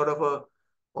some sort of a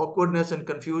awkwardness and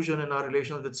confusion in our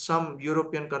relations with some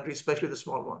European countries, especially the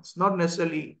small ones. Not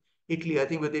necessarily Italy. I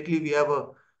think with Italy, we have a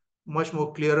much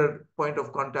more clearer point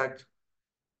of contact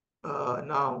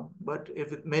now. But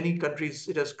with many countries,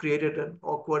 it has created an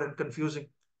awkward and confusing.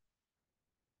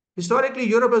 Historically,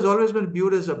 Europe has always been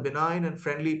viewed as a benign and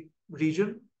friendly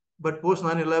region. But post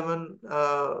 9/11,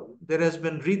 there has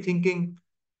been rethinking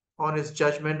on its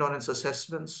judgment, on its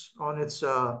assessments, on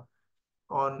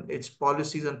its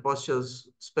policies and postures,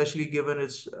 especially given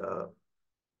its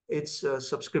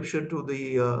subscription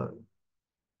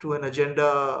to an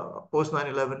agenda post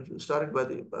 9/11 started by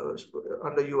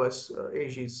under US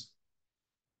aegis.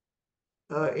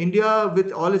 India,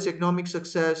 with all its economic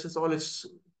success, all its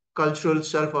cultural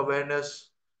self-awareness,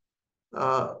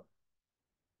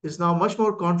 is now much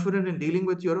more confident in dealing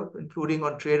with Europe, including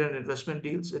on trade and investment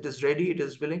deals. It is ready, it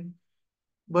is willing.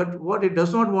 But what it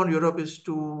does not want Europe is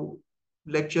to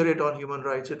lecture it on human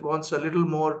rights. It wants a little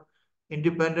more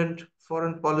independent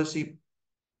foreign policy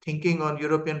thinking on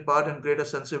European part and greater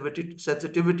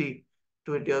sensitivity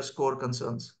to India's core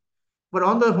concerns. But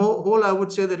on the whole, I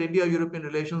would say that India-European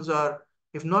relations are,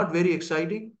 if not very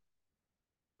exciting,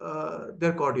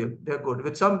 they're cordial, they're good.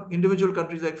 With some individual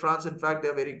countries like France, in fact,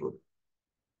 they're very good.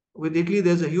 With Italy,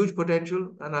 there's a huge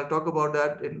potential, and I'll talk about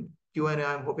that in Q&A.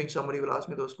 I'm hoping somebody will ask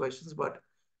me those questions, but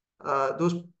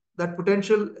that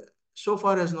potential so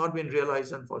far has not been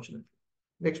realized, unfortunately.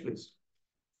 Next, please.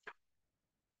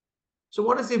 So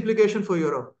what is the implication for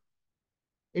Europe?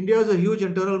 India is a huge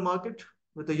internal market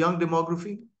with a young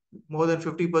demography. More than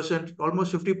 50%,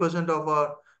 almost 50% of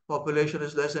our population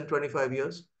is less than 25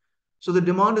 years. So the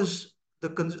demand is,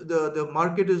 the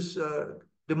market is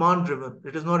demand driven.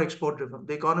 It is not export driven.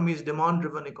 The economy is demand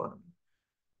driven economy.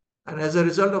 And as a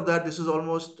result of that, this is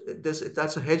almost,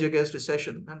 that's a hedge against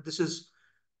recession. And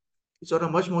it's on a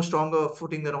much more stronger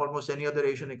footing than almost any other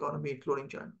Asian economy, including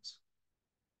China's.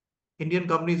 Indian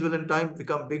companies will in time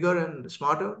become bigger and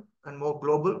smarter and more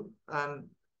global. And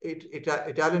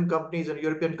Italian companies and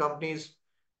European companies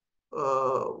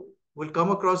will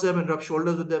come across them and rub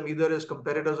shoulders with them either as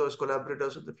competitors or as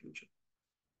collaborators in the future.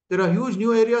 There are huge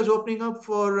new areas opening up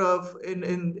for in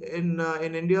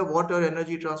India: water,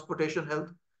 energy, transportation,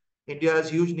 health. India has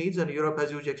huge needs and Europe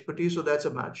has huge expertise, so that's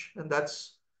a match. And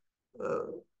that's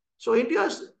so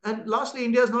and lastly,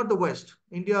 India is not the West.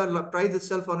 India prides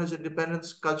itself on its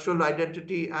independence, cultural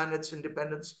identity, and its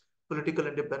independence, political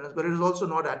independence, but it is also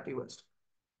not anti-West.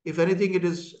 If anything, it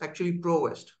is actually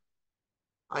pro-West.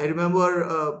 I remember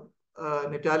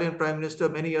an Italian prime minister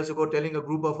many years ago telling a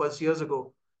group of us years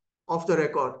ago, off the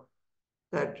record,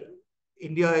 that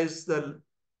India is the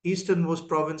easternmost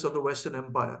province of the Western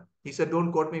Empire. He said,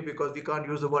 don't quote me because we can't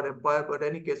use the word empire, but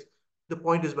in any case, the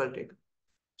point is well taken.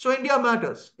 So India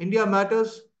matters. India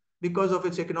matters because of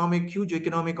its huge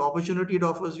economic opportunity it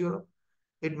offers Europe.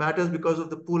 It matters because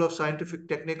of the pool of scientific,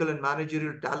 technical, and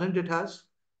managerial talent it has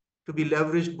to be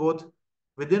leveraged both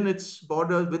within its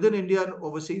borders, within India and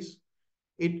overseas.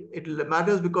 It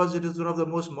matters because it is one of the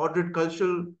most moderate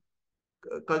cultural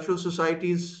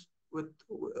societies with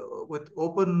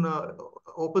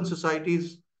open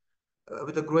societies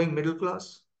with a growing middle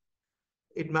class.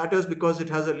 It matters because it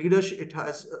has a leadership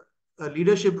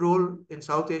role in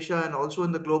South Asia and also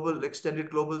in the extended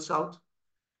global South.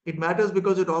 It matters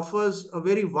because it offers a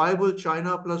very viable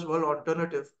China plus world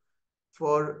alternative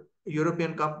for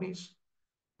European companies.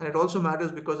 And it also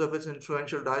matters because of its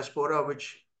influential diaspora,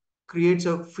 which creates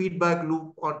a feedback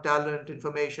loop on talent,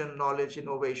 information, knowledge,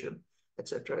 innovation,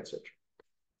 etc., etc.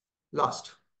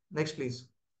 Last, next, please.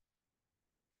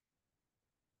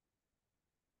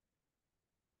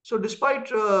 So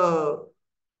despite all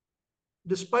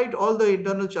the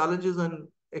internal challenges and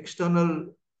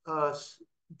external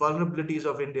vulnerabilities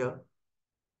of India,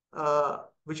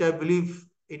 which I believe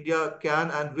India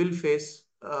can and will face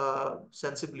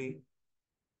sensibly,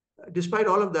 despite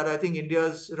all of that, I think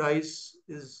India's rise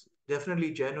is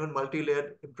definitely genuine,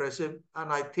 multi-layered, impressive,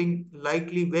 and I think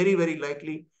likely, very, very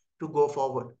likely to go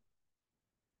forward.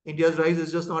 India's rise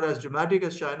is just not as dramatic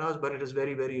as China's, but it is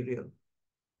very, very real.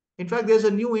 In fact, there's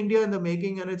a new India in the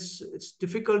making, and it's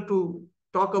difficult to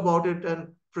talk about it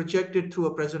and project it through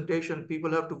a presentation.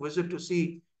 People have to visit to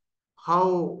see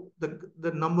how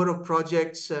the number of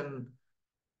projects and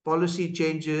policy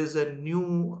changes and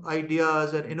new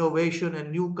ideas and innovation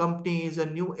and new companies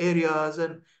and new areas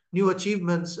and new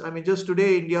achievements. I mean, just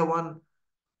today, India won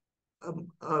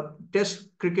a test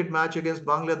cricket match against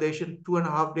Bangladesh in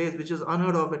 2.5 days, which is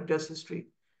unheard of in test history.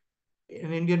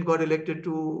 An Indian got elected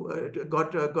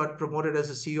got promoted as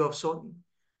the CEO of Sony.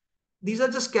 These are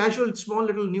just casual, small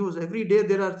little news. Every day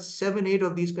there are 7, 8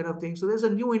 of these kind of things. So there's a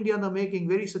new India in the making,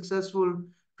 very successful,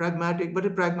 pragmatic,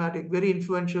 very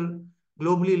influential,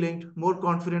 globally linked, more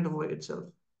confident of itself.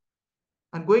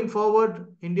 And going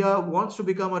forward, India wants to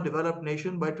become a developed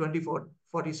nation by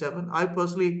 2047. I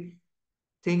personally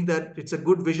think that it's a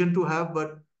good vision to have,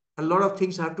 but a lot of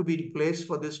things have to be in place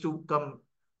for this to come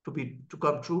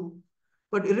true.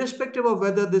 But irrespective of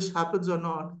whether this happens or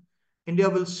not, India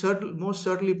will most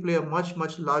certainly play a much,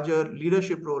 much larger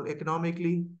leadership role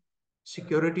economically,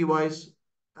 security-wise,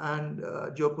 and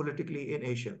geopolitically in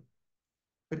Asia.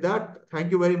 With that,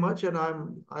 thank you very much, and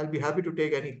I'll be happy to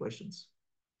take any questions.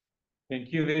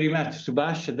 Thank you very much,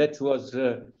 Subhash. That was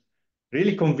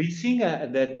really convincing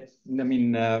that, I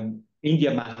mean,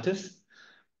 India matters.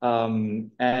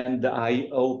 And I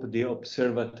hope the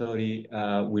observatory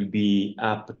will be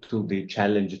up to the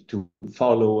challenge to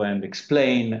follow and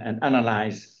explain and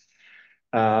analyze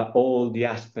all the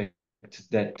aspects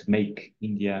that make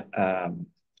India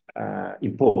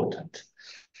important.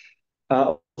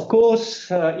 Of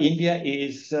course, India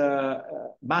is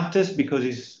matters because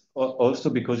it's also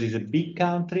because it's a big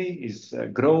country, is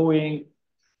growing,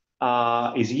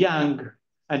 is young,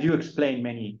 and you explain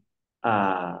many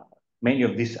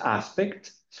of these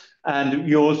aspects. And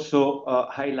you also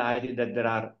highlighted that there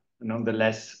are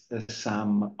nonetheless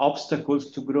some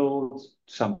obstacles to growth,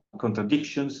 some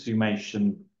contradictions. You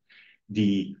mentioned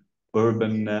the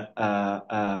urban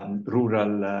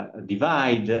rural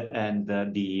divide and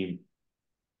the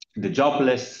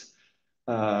jobless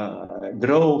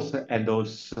growth, and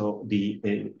also the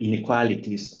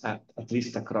inequalities, at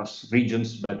least across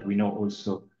regions, but we know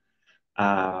also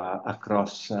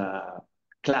across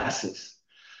classes.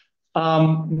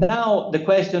 Now the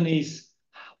question is,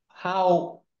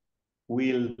 how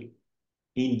will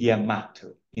India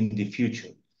matter in the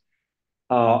future?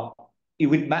 It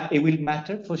will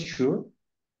matter for sure,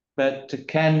 but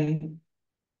can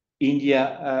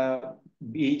India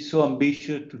be so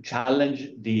ambitious to challenge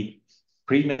the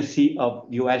primacy of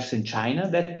US and China?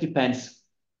 That depends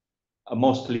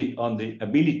mostly on the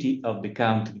ability of the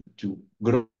country to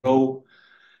grow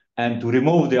and to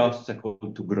remove the obstacle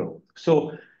to growth.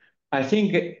 So I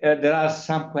think there are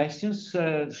some questions,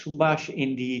 Subhash,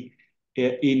 in the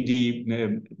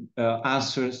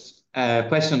questions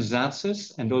and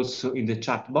answers, and also in the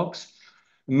chat box,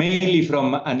 mainly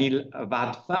from Anil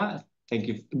Vadva. Thank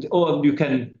you. Or you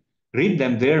can read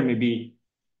them there, maybe.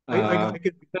 I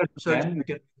can search.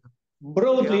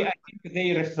 Broadly, Yeah. I think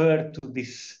they refer to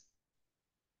this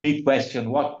big question: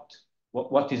 what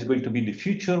is going to be the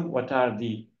future? What are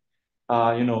the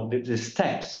the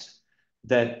steps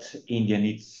that India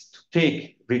needs to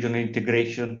take? Regional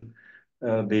integration,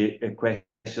 the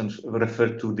questions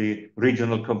refer to the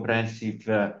regional comprehensive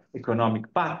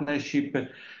economic partnership,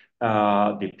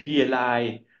 the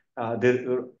PLI,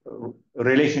 the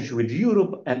relationship with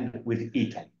Europe and with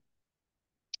Italy.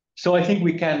 So I think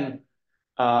we can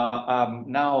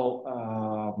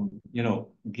now,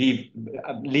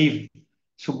 leave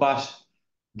Subhash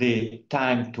the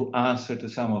time to answer to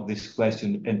some of these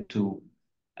questions and to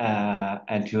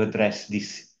address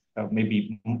this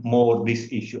maybe more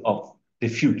this issue of the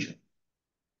future.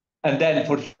 And then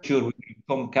for sure we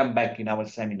will come back in our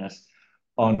seminars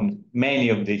on many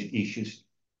of these issues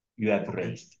you have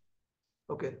raised.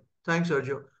 Okay, thanks,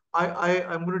 Sergio.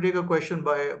 I'm going to take a question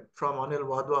from Anil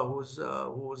Vadwa,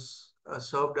 who's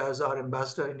served as our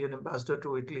ambassador, Indian ambassador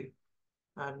to Italy,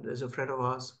 and is a friend of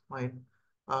ours, mine.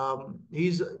 Anil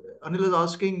is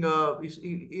asking.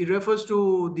 He refers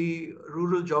to the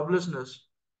rural joblessness,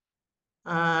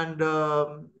 and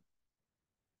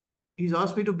he's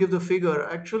asked me to give the figure.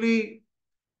 Actually,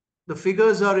 the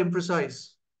figures are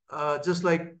imprecise. Just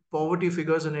like poverty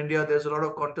figures in India, there's a lot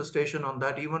of contestation on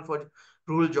that, even for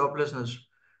rural joblessness.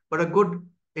 But a good,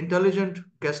 intelligent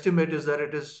guesstimate is that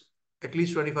it is at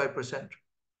least 25%.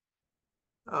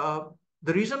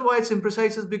 The reason why it's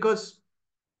imprecise is because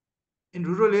in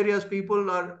rural areas, people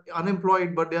are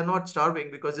unemployed, but they're not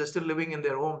starving because they're still living in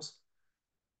their homes.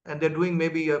 And they're doing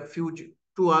maybe a few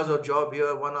 2 hours of job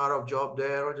here, 1 hour of job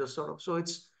there, or just sort of. So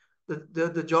it's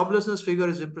the joblessness figure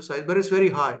is imprecise, but it's very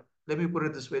high. Let me put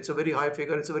it this way: it's a very high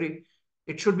figure.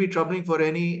 It should be troubling for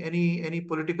any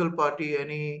political party,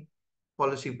 any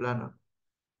policy planner.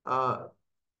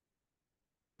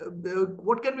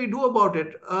 What can we do about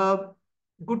it?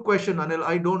 Good question, Anil.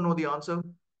 I don't know the answer.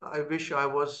 I wish I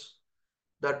was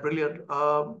that brilliant.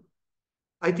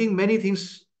 I think many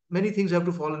things have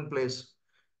to fall in place.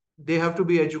 They have to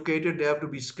be educated. They have to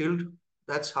be skilled.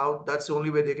 That's the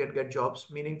only way they can get jobs,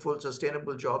 meaningful,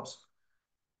 sustainable jobs.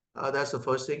 That's the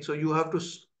first thing. So you have to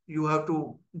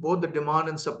both the demand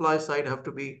and supply side have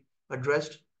to be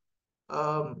addressed.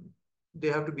 They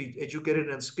have to be educated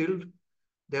and skilled.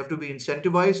 They have to be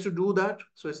incentivized to do that.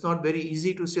 So it's not very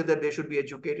easy to say that they should be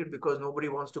educated, because nobody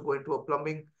wants to go into a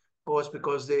plumbing course,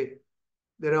 because there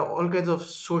are all kinds of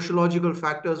sociological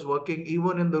factors working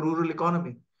even in the rural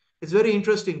economy. It's very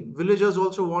interesting. Villagers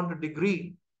also want a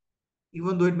degree,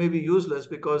 even though it may be useless,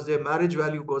 because their marriage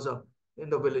value goes up in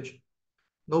the village.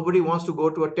 Nobody wants to go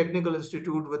to a technical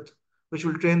institute which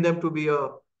will train them to be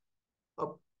a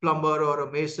plumber or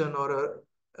a mason or a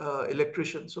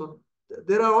electrician. So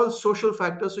there are all social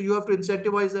factors. So you have to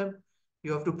incentivize them.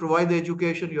 You have to provide the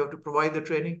education. You have to provide the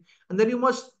training. And then you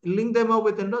must link them up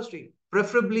with industry,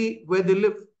 preferably where they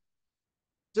live.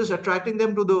 Just attracting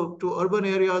them to urban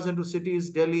areas and to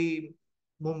cities, Delhi,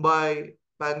 Mumbai,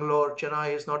 Bangalore,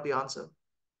 Chennai is not the answer.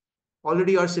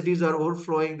 Already our cities are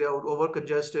overflowing, they are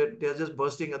over-congested, they're just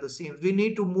bursting at the seams. We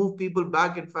need to move people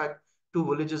back, in fact, to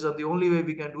villages. And the only way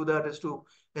we can do that is to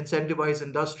incentivize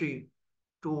industry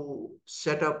to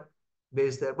set up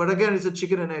base there. But again, it's a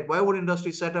chicken and egg. Why would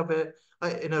industry set up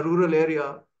in a rural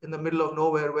area in the middle of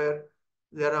nowhere where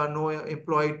there are no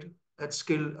employable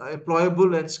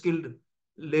and skilled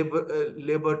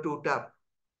labor to tap?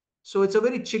 So it's a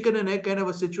very chicken and egg kind of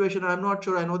a situation. I'm not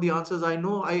sure I know the answers. I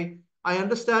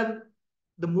understand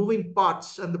the moving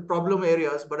parts and the problem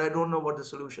areas, but I don't know what the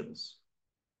solution is.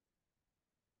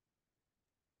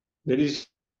 There is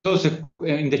also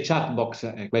in the chat box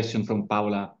a question from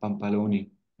Paola Pampaloni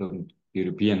from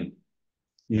European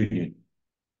Union.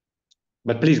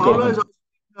 But please go Paola on. is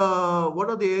asking, what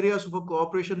are the areas for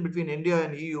cooperation between India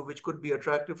and EU which could be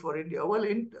attractive for India? Well,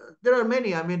 there are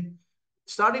many. I mean,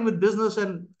 starting with business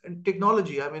and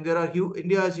technology. I mean,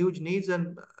 India has huge needs,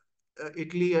 and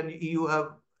Italy and EU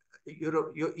have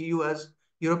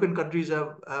European countries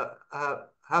have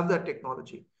that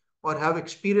technology or have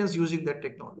experience using that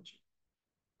technology.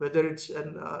 Whether it's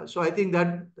so I think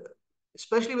that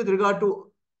especially with regard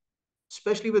to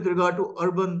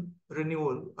urban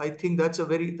renewal, I think that's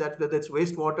whether it's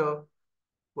wastewater,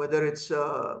 whether it's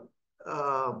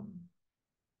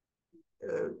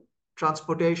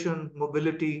transportation,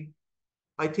 mobility.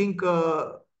 I think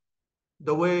the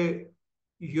way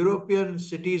European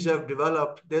cities have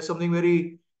developed, there's something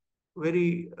very,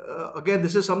 again,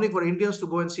 this is something for Indians to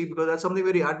go and see, because that's something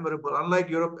very admirable.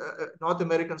 Unlike North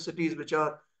American cities, which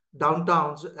are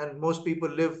downtowns, and most people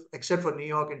live, except for New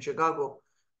York and Chicago,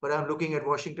 but I'm looking at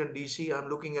Washington, D.C., I'm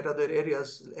looking at other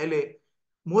areas, LA.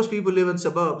 Most people live in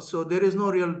suburbs, so there is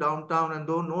no real downtown and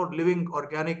no living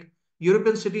organic.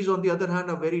 European cities, on the other hand,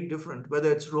 are very different,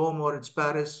 whether it's Rome or it's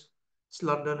Paris, it's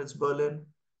London, it's Berlin.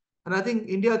 And I think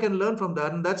India can learn from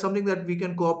that. And that's something that we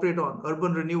can cooperate on,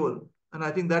 urban renewal. And I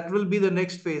think that will be the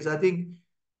next phase. I think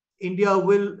India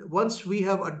will, once we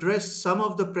have addressed some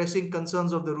of the pressing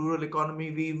concerns of the rural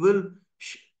economy, we will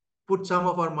put some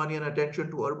of our money and attention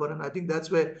to urban. And I think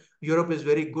that's where Europe is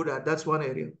very good at. That's one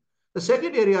area. The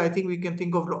second area I think we can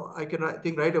think of, I can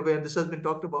think right away, and this has been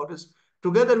talked about, is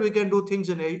together we can do things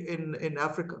in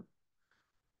Africa.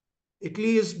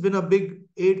 Italy has been a big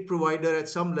aid provider at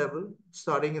some level,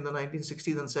 starting in the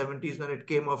 1960s and 70s when it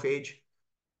came of age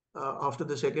after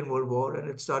the Second World War, and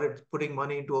it started putting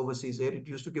money into overseas aid. It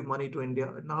used to give money to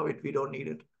India, and now we don't need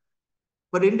it.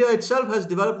 But India itself has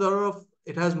developed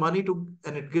it has money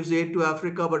and it gives aid to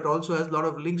Africa, but also has a lot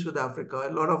of links with Africa,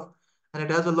 and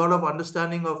it has a lot of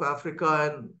understanding of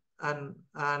Africa and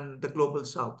the global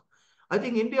South. I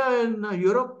think India and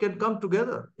Europe can come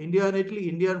together. India and Italy,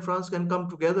 India and France can come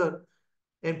together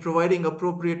in providing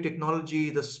appropriate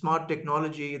technology, the smart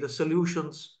technology, the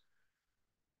solutions,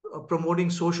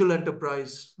 promoting social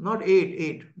enterprise, not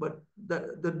aid, but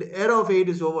the era of aid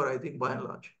is over, I think, by and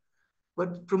large.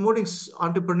 But promoting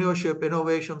entrepreneurship,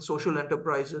 innovation, social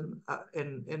enterprise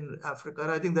in Africa.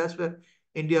 And I think that's where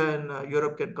India and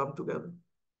Europe can come together.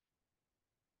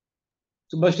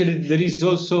 Subhash, there is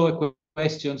also a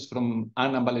questions from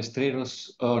Ana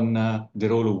Balestreros on the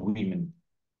role of women.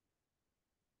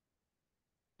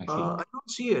 I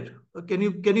don't see it. Can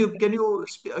you tell me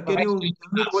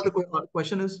what the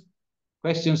question is?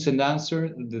 Questions and answer,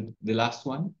 the last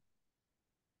one.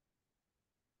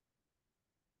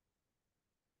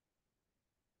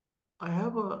 I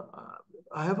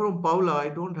have from Paula. I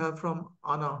don't have from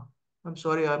Anna. I'm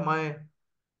sorry.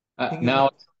 Now,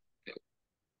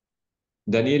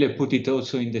 Daniele put it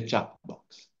also in the chat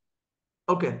box.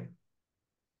 Okay.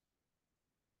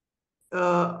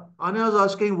 Anna is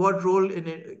asking what role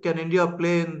can India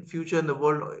play in future in the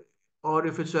world, or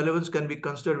if its relevance can be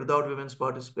considered without women's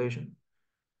participation.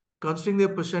 Considering their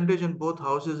percentage in both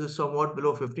houses is somewhat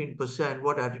below 15%,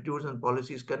 what attitudes and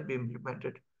policies can be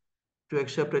implemented to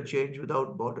accept a change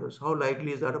without borders? How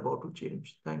likely is that about to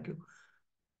change? Thank you.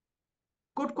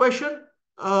 Good question.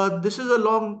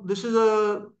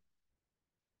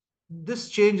 This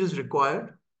change is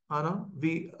required, Anna.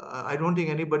 I don't think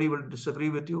anybody will disagree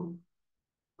with you.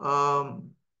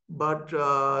 But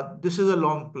this is a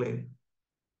long play.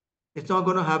 It's not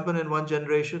going to happen in one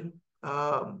generation.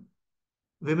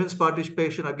 Women's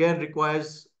participation again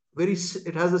requires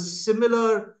it has a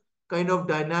similar kind of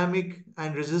dynamic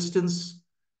and resistance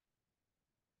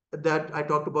that I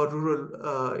talked about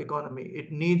rural economy.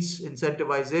 It needs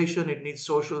incentivization. It needs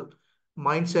social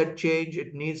mindset change.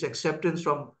 It needs acceptance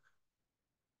from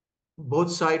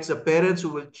both sides, the parents who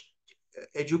will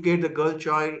educate the girl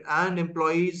child and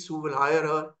employees who will hire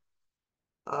her.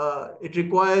 It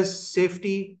requires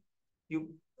safety.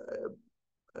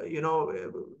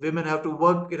 women have to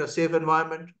work in a safe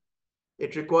environment.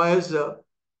 It requires the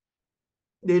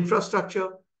infrastructure.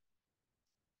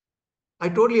 I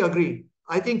totally agree.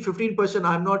 I think 15%,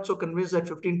 I'm not so convinced that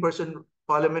 15%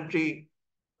 parliamentary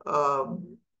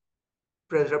um,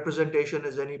 representation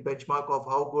is any benchmark of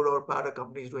how good or bad a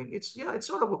company is doing. It's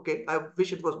sort of okay. I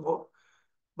wish it was more.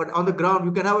 But on the ground,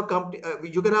 you can have a company,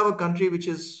 you can have a country which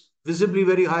is visibly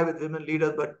very high with women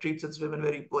leaders, but treats its women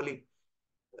very poorly.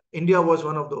 India was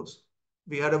one of those.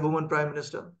 We had a woman prime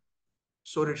minister.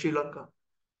 So did Sri Lanka.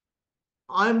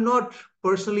 I'm not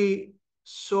personally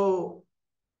so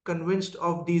convinced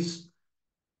of these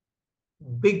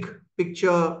big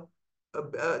picture,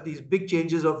 these big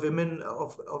changes of women,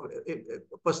 of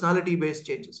personality-based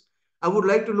changes. I would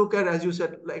like to look at, as you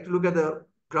said, like to look at the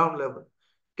ground level.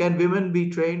 Can women be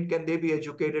trained? Can they be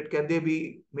educated? Can they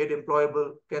be made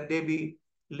employable? Can they be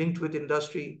linked with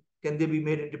industry? Can they be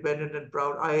made independent and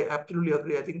proud? I absolutely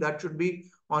agree. I think that should be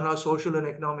on our social and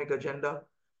economic agenda.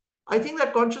 I think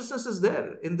that consciousness is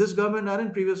there in this government and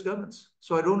in previous governments.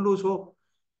 So I don't lose hope.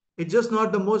 It's just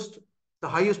not the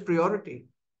highest priority.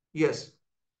 Yes.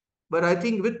 But I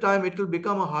think with time, it will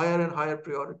become a higher and higher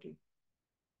priority.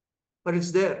 But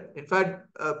it's there. In fact,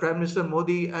 Prime Minister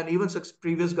Modi and even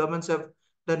previous governments have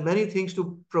done many things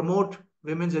to promote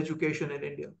women's education in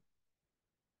India.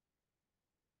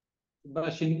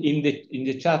 But in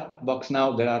the chat box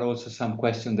now, there are also some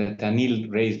questions that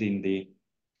Anil raised in the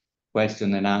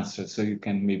question and answer, so you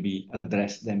can maybe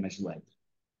address them as well.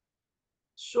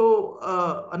 So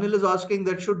Anil is asking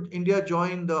that should India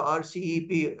join the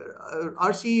RCEP?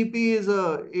 RCEP is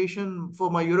Asian, for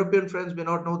my European friends may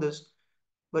not know this,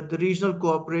 but the Regional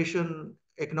Cooperation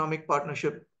Economic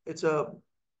Partnership. It's a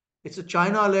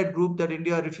China-led group that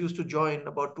India refused to join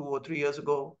about 2 or 3 years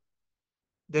ago.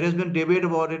 There has been debate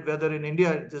about it, whether in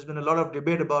India, there's been a lot of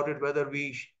debate about it, whether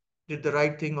we did the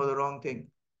right thing or the wrong thing.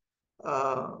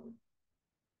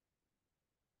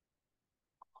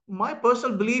 My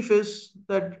personal belief is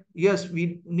that, yes,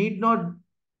 we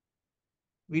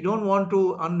don't want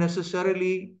to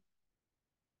unnecessarily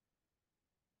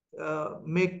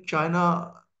help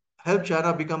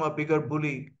China become a bigger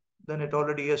bully than it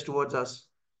already is towards us.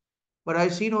 But I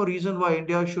see no reason why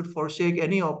India should forsake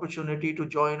any opportunity to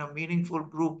join a meaningful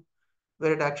group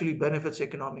where it actually benefits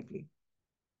economically.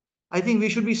 I think we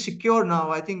should be secure now.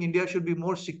 I think India should be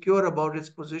more secure about its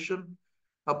position,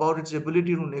 about its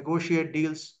ability to negotiate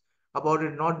deals, about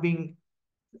its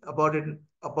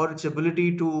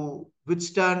ability to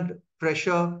withstand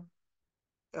pressure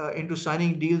into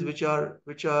signing deals which are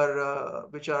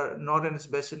not in its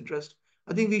best interest.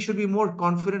 I think we should be more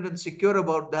confident and secure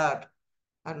about that,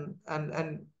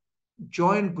 and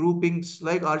join groupings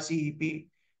like RCEP,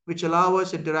 which allow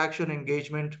us interaction,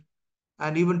 engagement,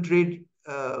 and even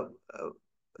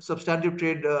substantive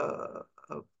trade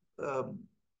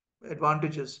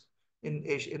advantages in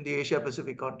the Asia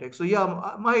Pacific context. So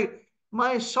yeah,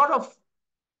 my sort of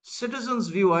citizens'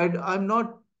 view, I'm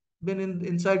not been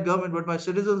inside government, but my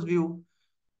citizens' view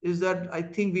is that I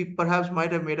think we perhaps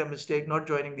might have made a mistake not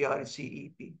joining the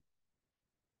RCEP.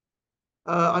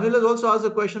 Anil has also asked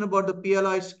a question about the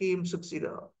PLI scheme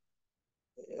succeeder.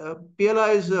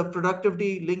 PLI is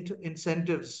productivity-linked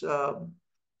incentives.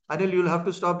 Anil, you'll have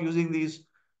to stop using these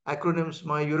acronyms.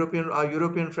 Our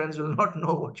European friends will not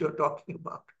know what you're talking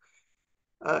about.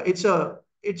 It's a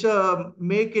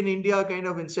Make in India kind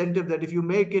of incentive that if you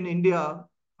make in India,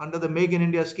 under the Make in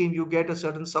India scheme, you get a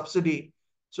certain subsidy.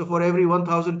 So for every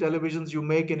 1,000 televisions you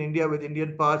make in India with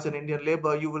Indian parts and Indian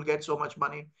labor, you will get so much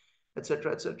money,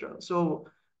 etc., etc. So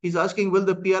he's asking, will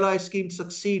the PLI scheme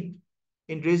succeed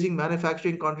in raising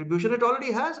manufacturing contribution? It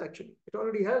already has, actually. It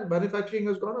already has. Manufacturing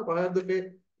has gone up. I have the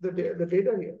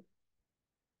data here.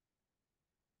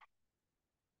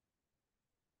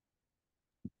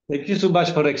 Thank you,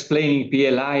 Subhash, for explaining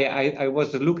PLI. I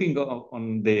was looking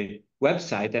on the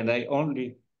website and I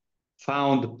only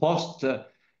found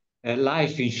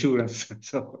post-life insurance.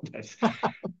 So that's...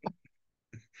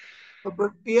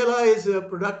 But PLI is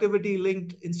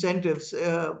productivity-linked incentives.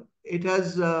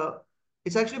 It's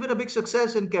actually been a big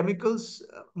success in chemicals,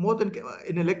 more than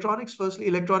in electronics. Firstly,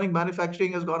 electronic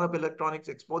manufacturing has gone up. Electronics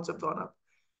exports have gone up.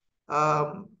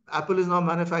 Apple is now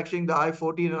manufacturing the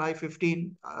i14 and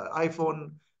i15,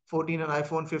 iPhone 14 and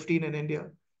iPhone 15 in India.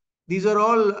 These are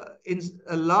all in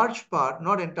a large part,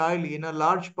 not entirely, in a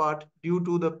large part due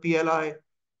to the PLI,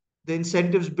 the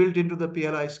incentives built into the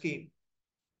PLI scheme.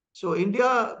 So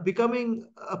India becoming,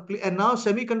 and now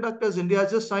semiconductors, India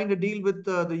has just signed a deal with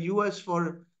the US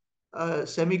for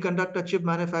semiconductor chip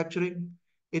manufacturing.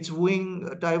 It's wooing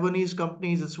Taiwanese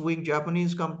companies, it's wooing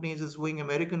Japanese companies, it's wooing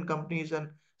American companies,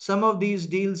 and some of these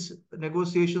deals,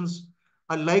 negotiations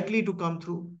are likely to come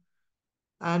through.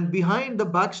 And behind the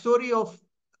backstory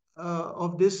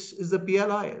of this is the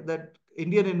PLI, that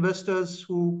Indian investors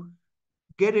who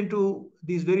get into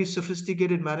these very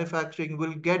sophisticated manufacturing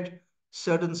will get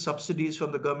certain subsidies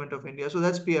from the government of India. So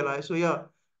that's PLI. So yeah,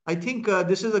 I think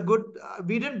this is a good.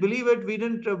 We didn't believe it.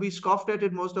 We scoffed at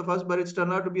it, most of us, but it's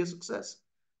turned out to be a success.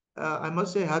 I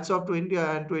must say, hats off to India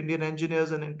and to Indian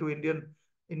engineers and into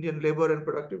Indian labor and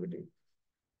productivity.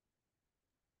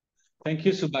 Thank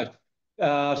you so much.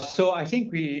 So I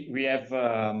think we have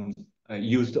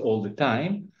used all the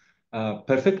time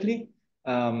perfectly.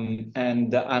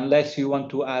 And unless you want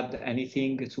to add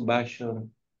anything, Subhash or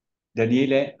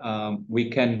Daniele, we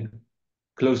can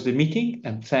close the meeting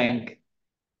and thank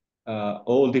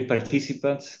all the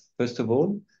participants, first of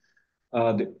all,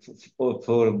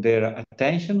 for their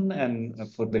attention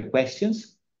and for the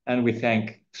questions. And we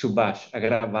thank Subhash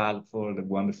Agrawal for the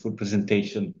wonderful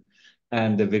presentation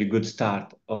and the very good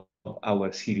start of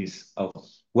our series of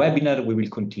webinar. We will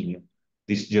continue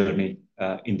this journey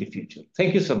in the future.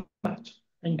 Thank you so much.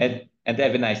 And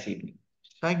have a nice evening.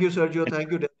 Thank you, Sergio.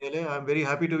 Thank you, Daniele. I'm very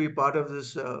happy to be part of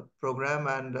this program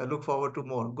and look forward to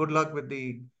more. Good luck with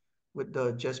the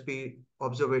CHESP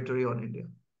Observatory on India.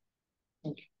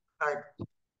 Thank you. Bye.